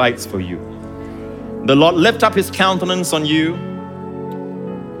God provides for you. The Lord lift up His countenance on you,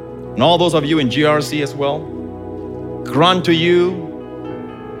 and all those of you in GRC as well, grant to you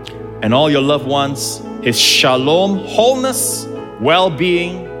and all your loved ones His shalom, wholeness,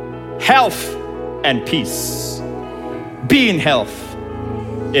 well-being, health, and peace. Be in health.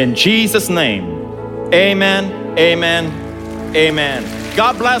 In Jesus' name, amen, amen, amen.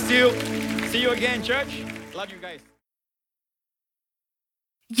 God bless you. See you again, church. Love you guys.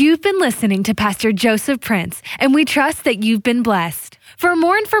 You've been listening to Pastor Joseph Prince, and we trust that you've been blessed. For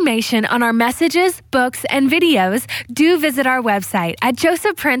more information on our messages, books, and videos, do visit our website at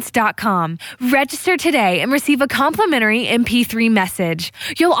josephprince.com. Register today and receive a complimentary MP3 message.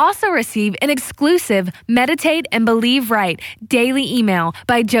 You'll also receive an exclusive Meditate and Believe Right daily email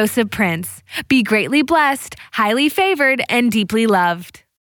by Joseph Prince. Be greatly blessed, highly favored, and deeply loved.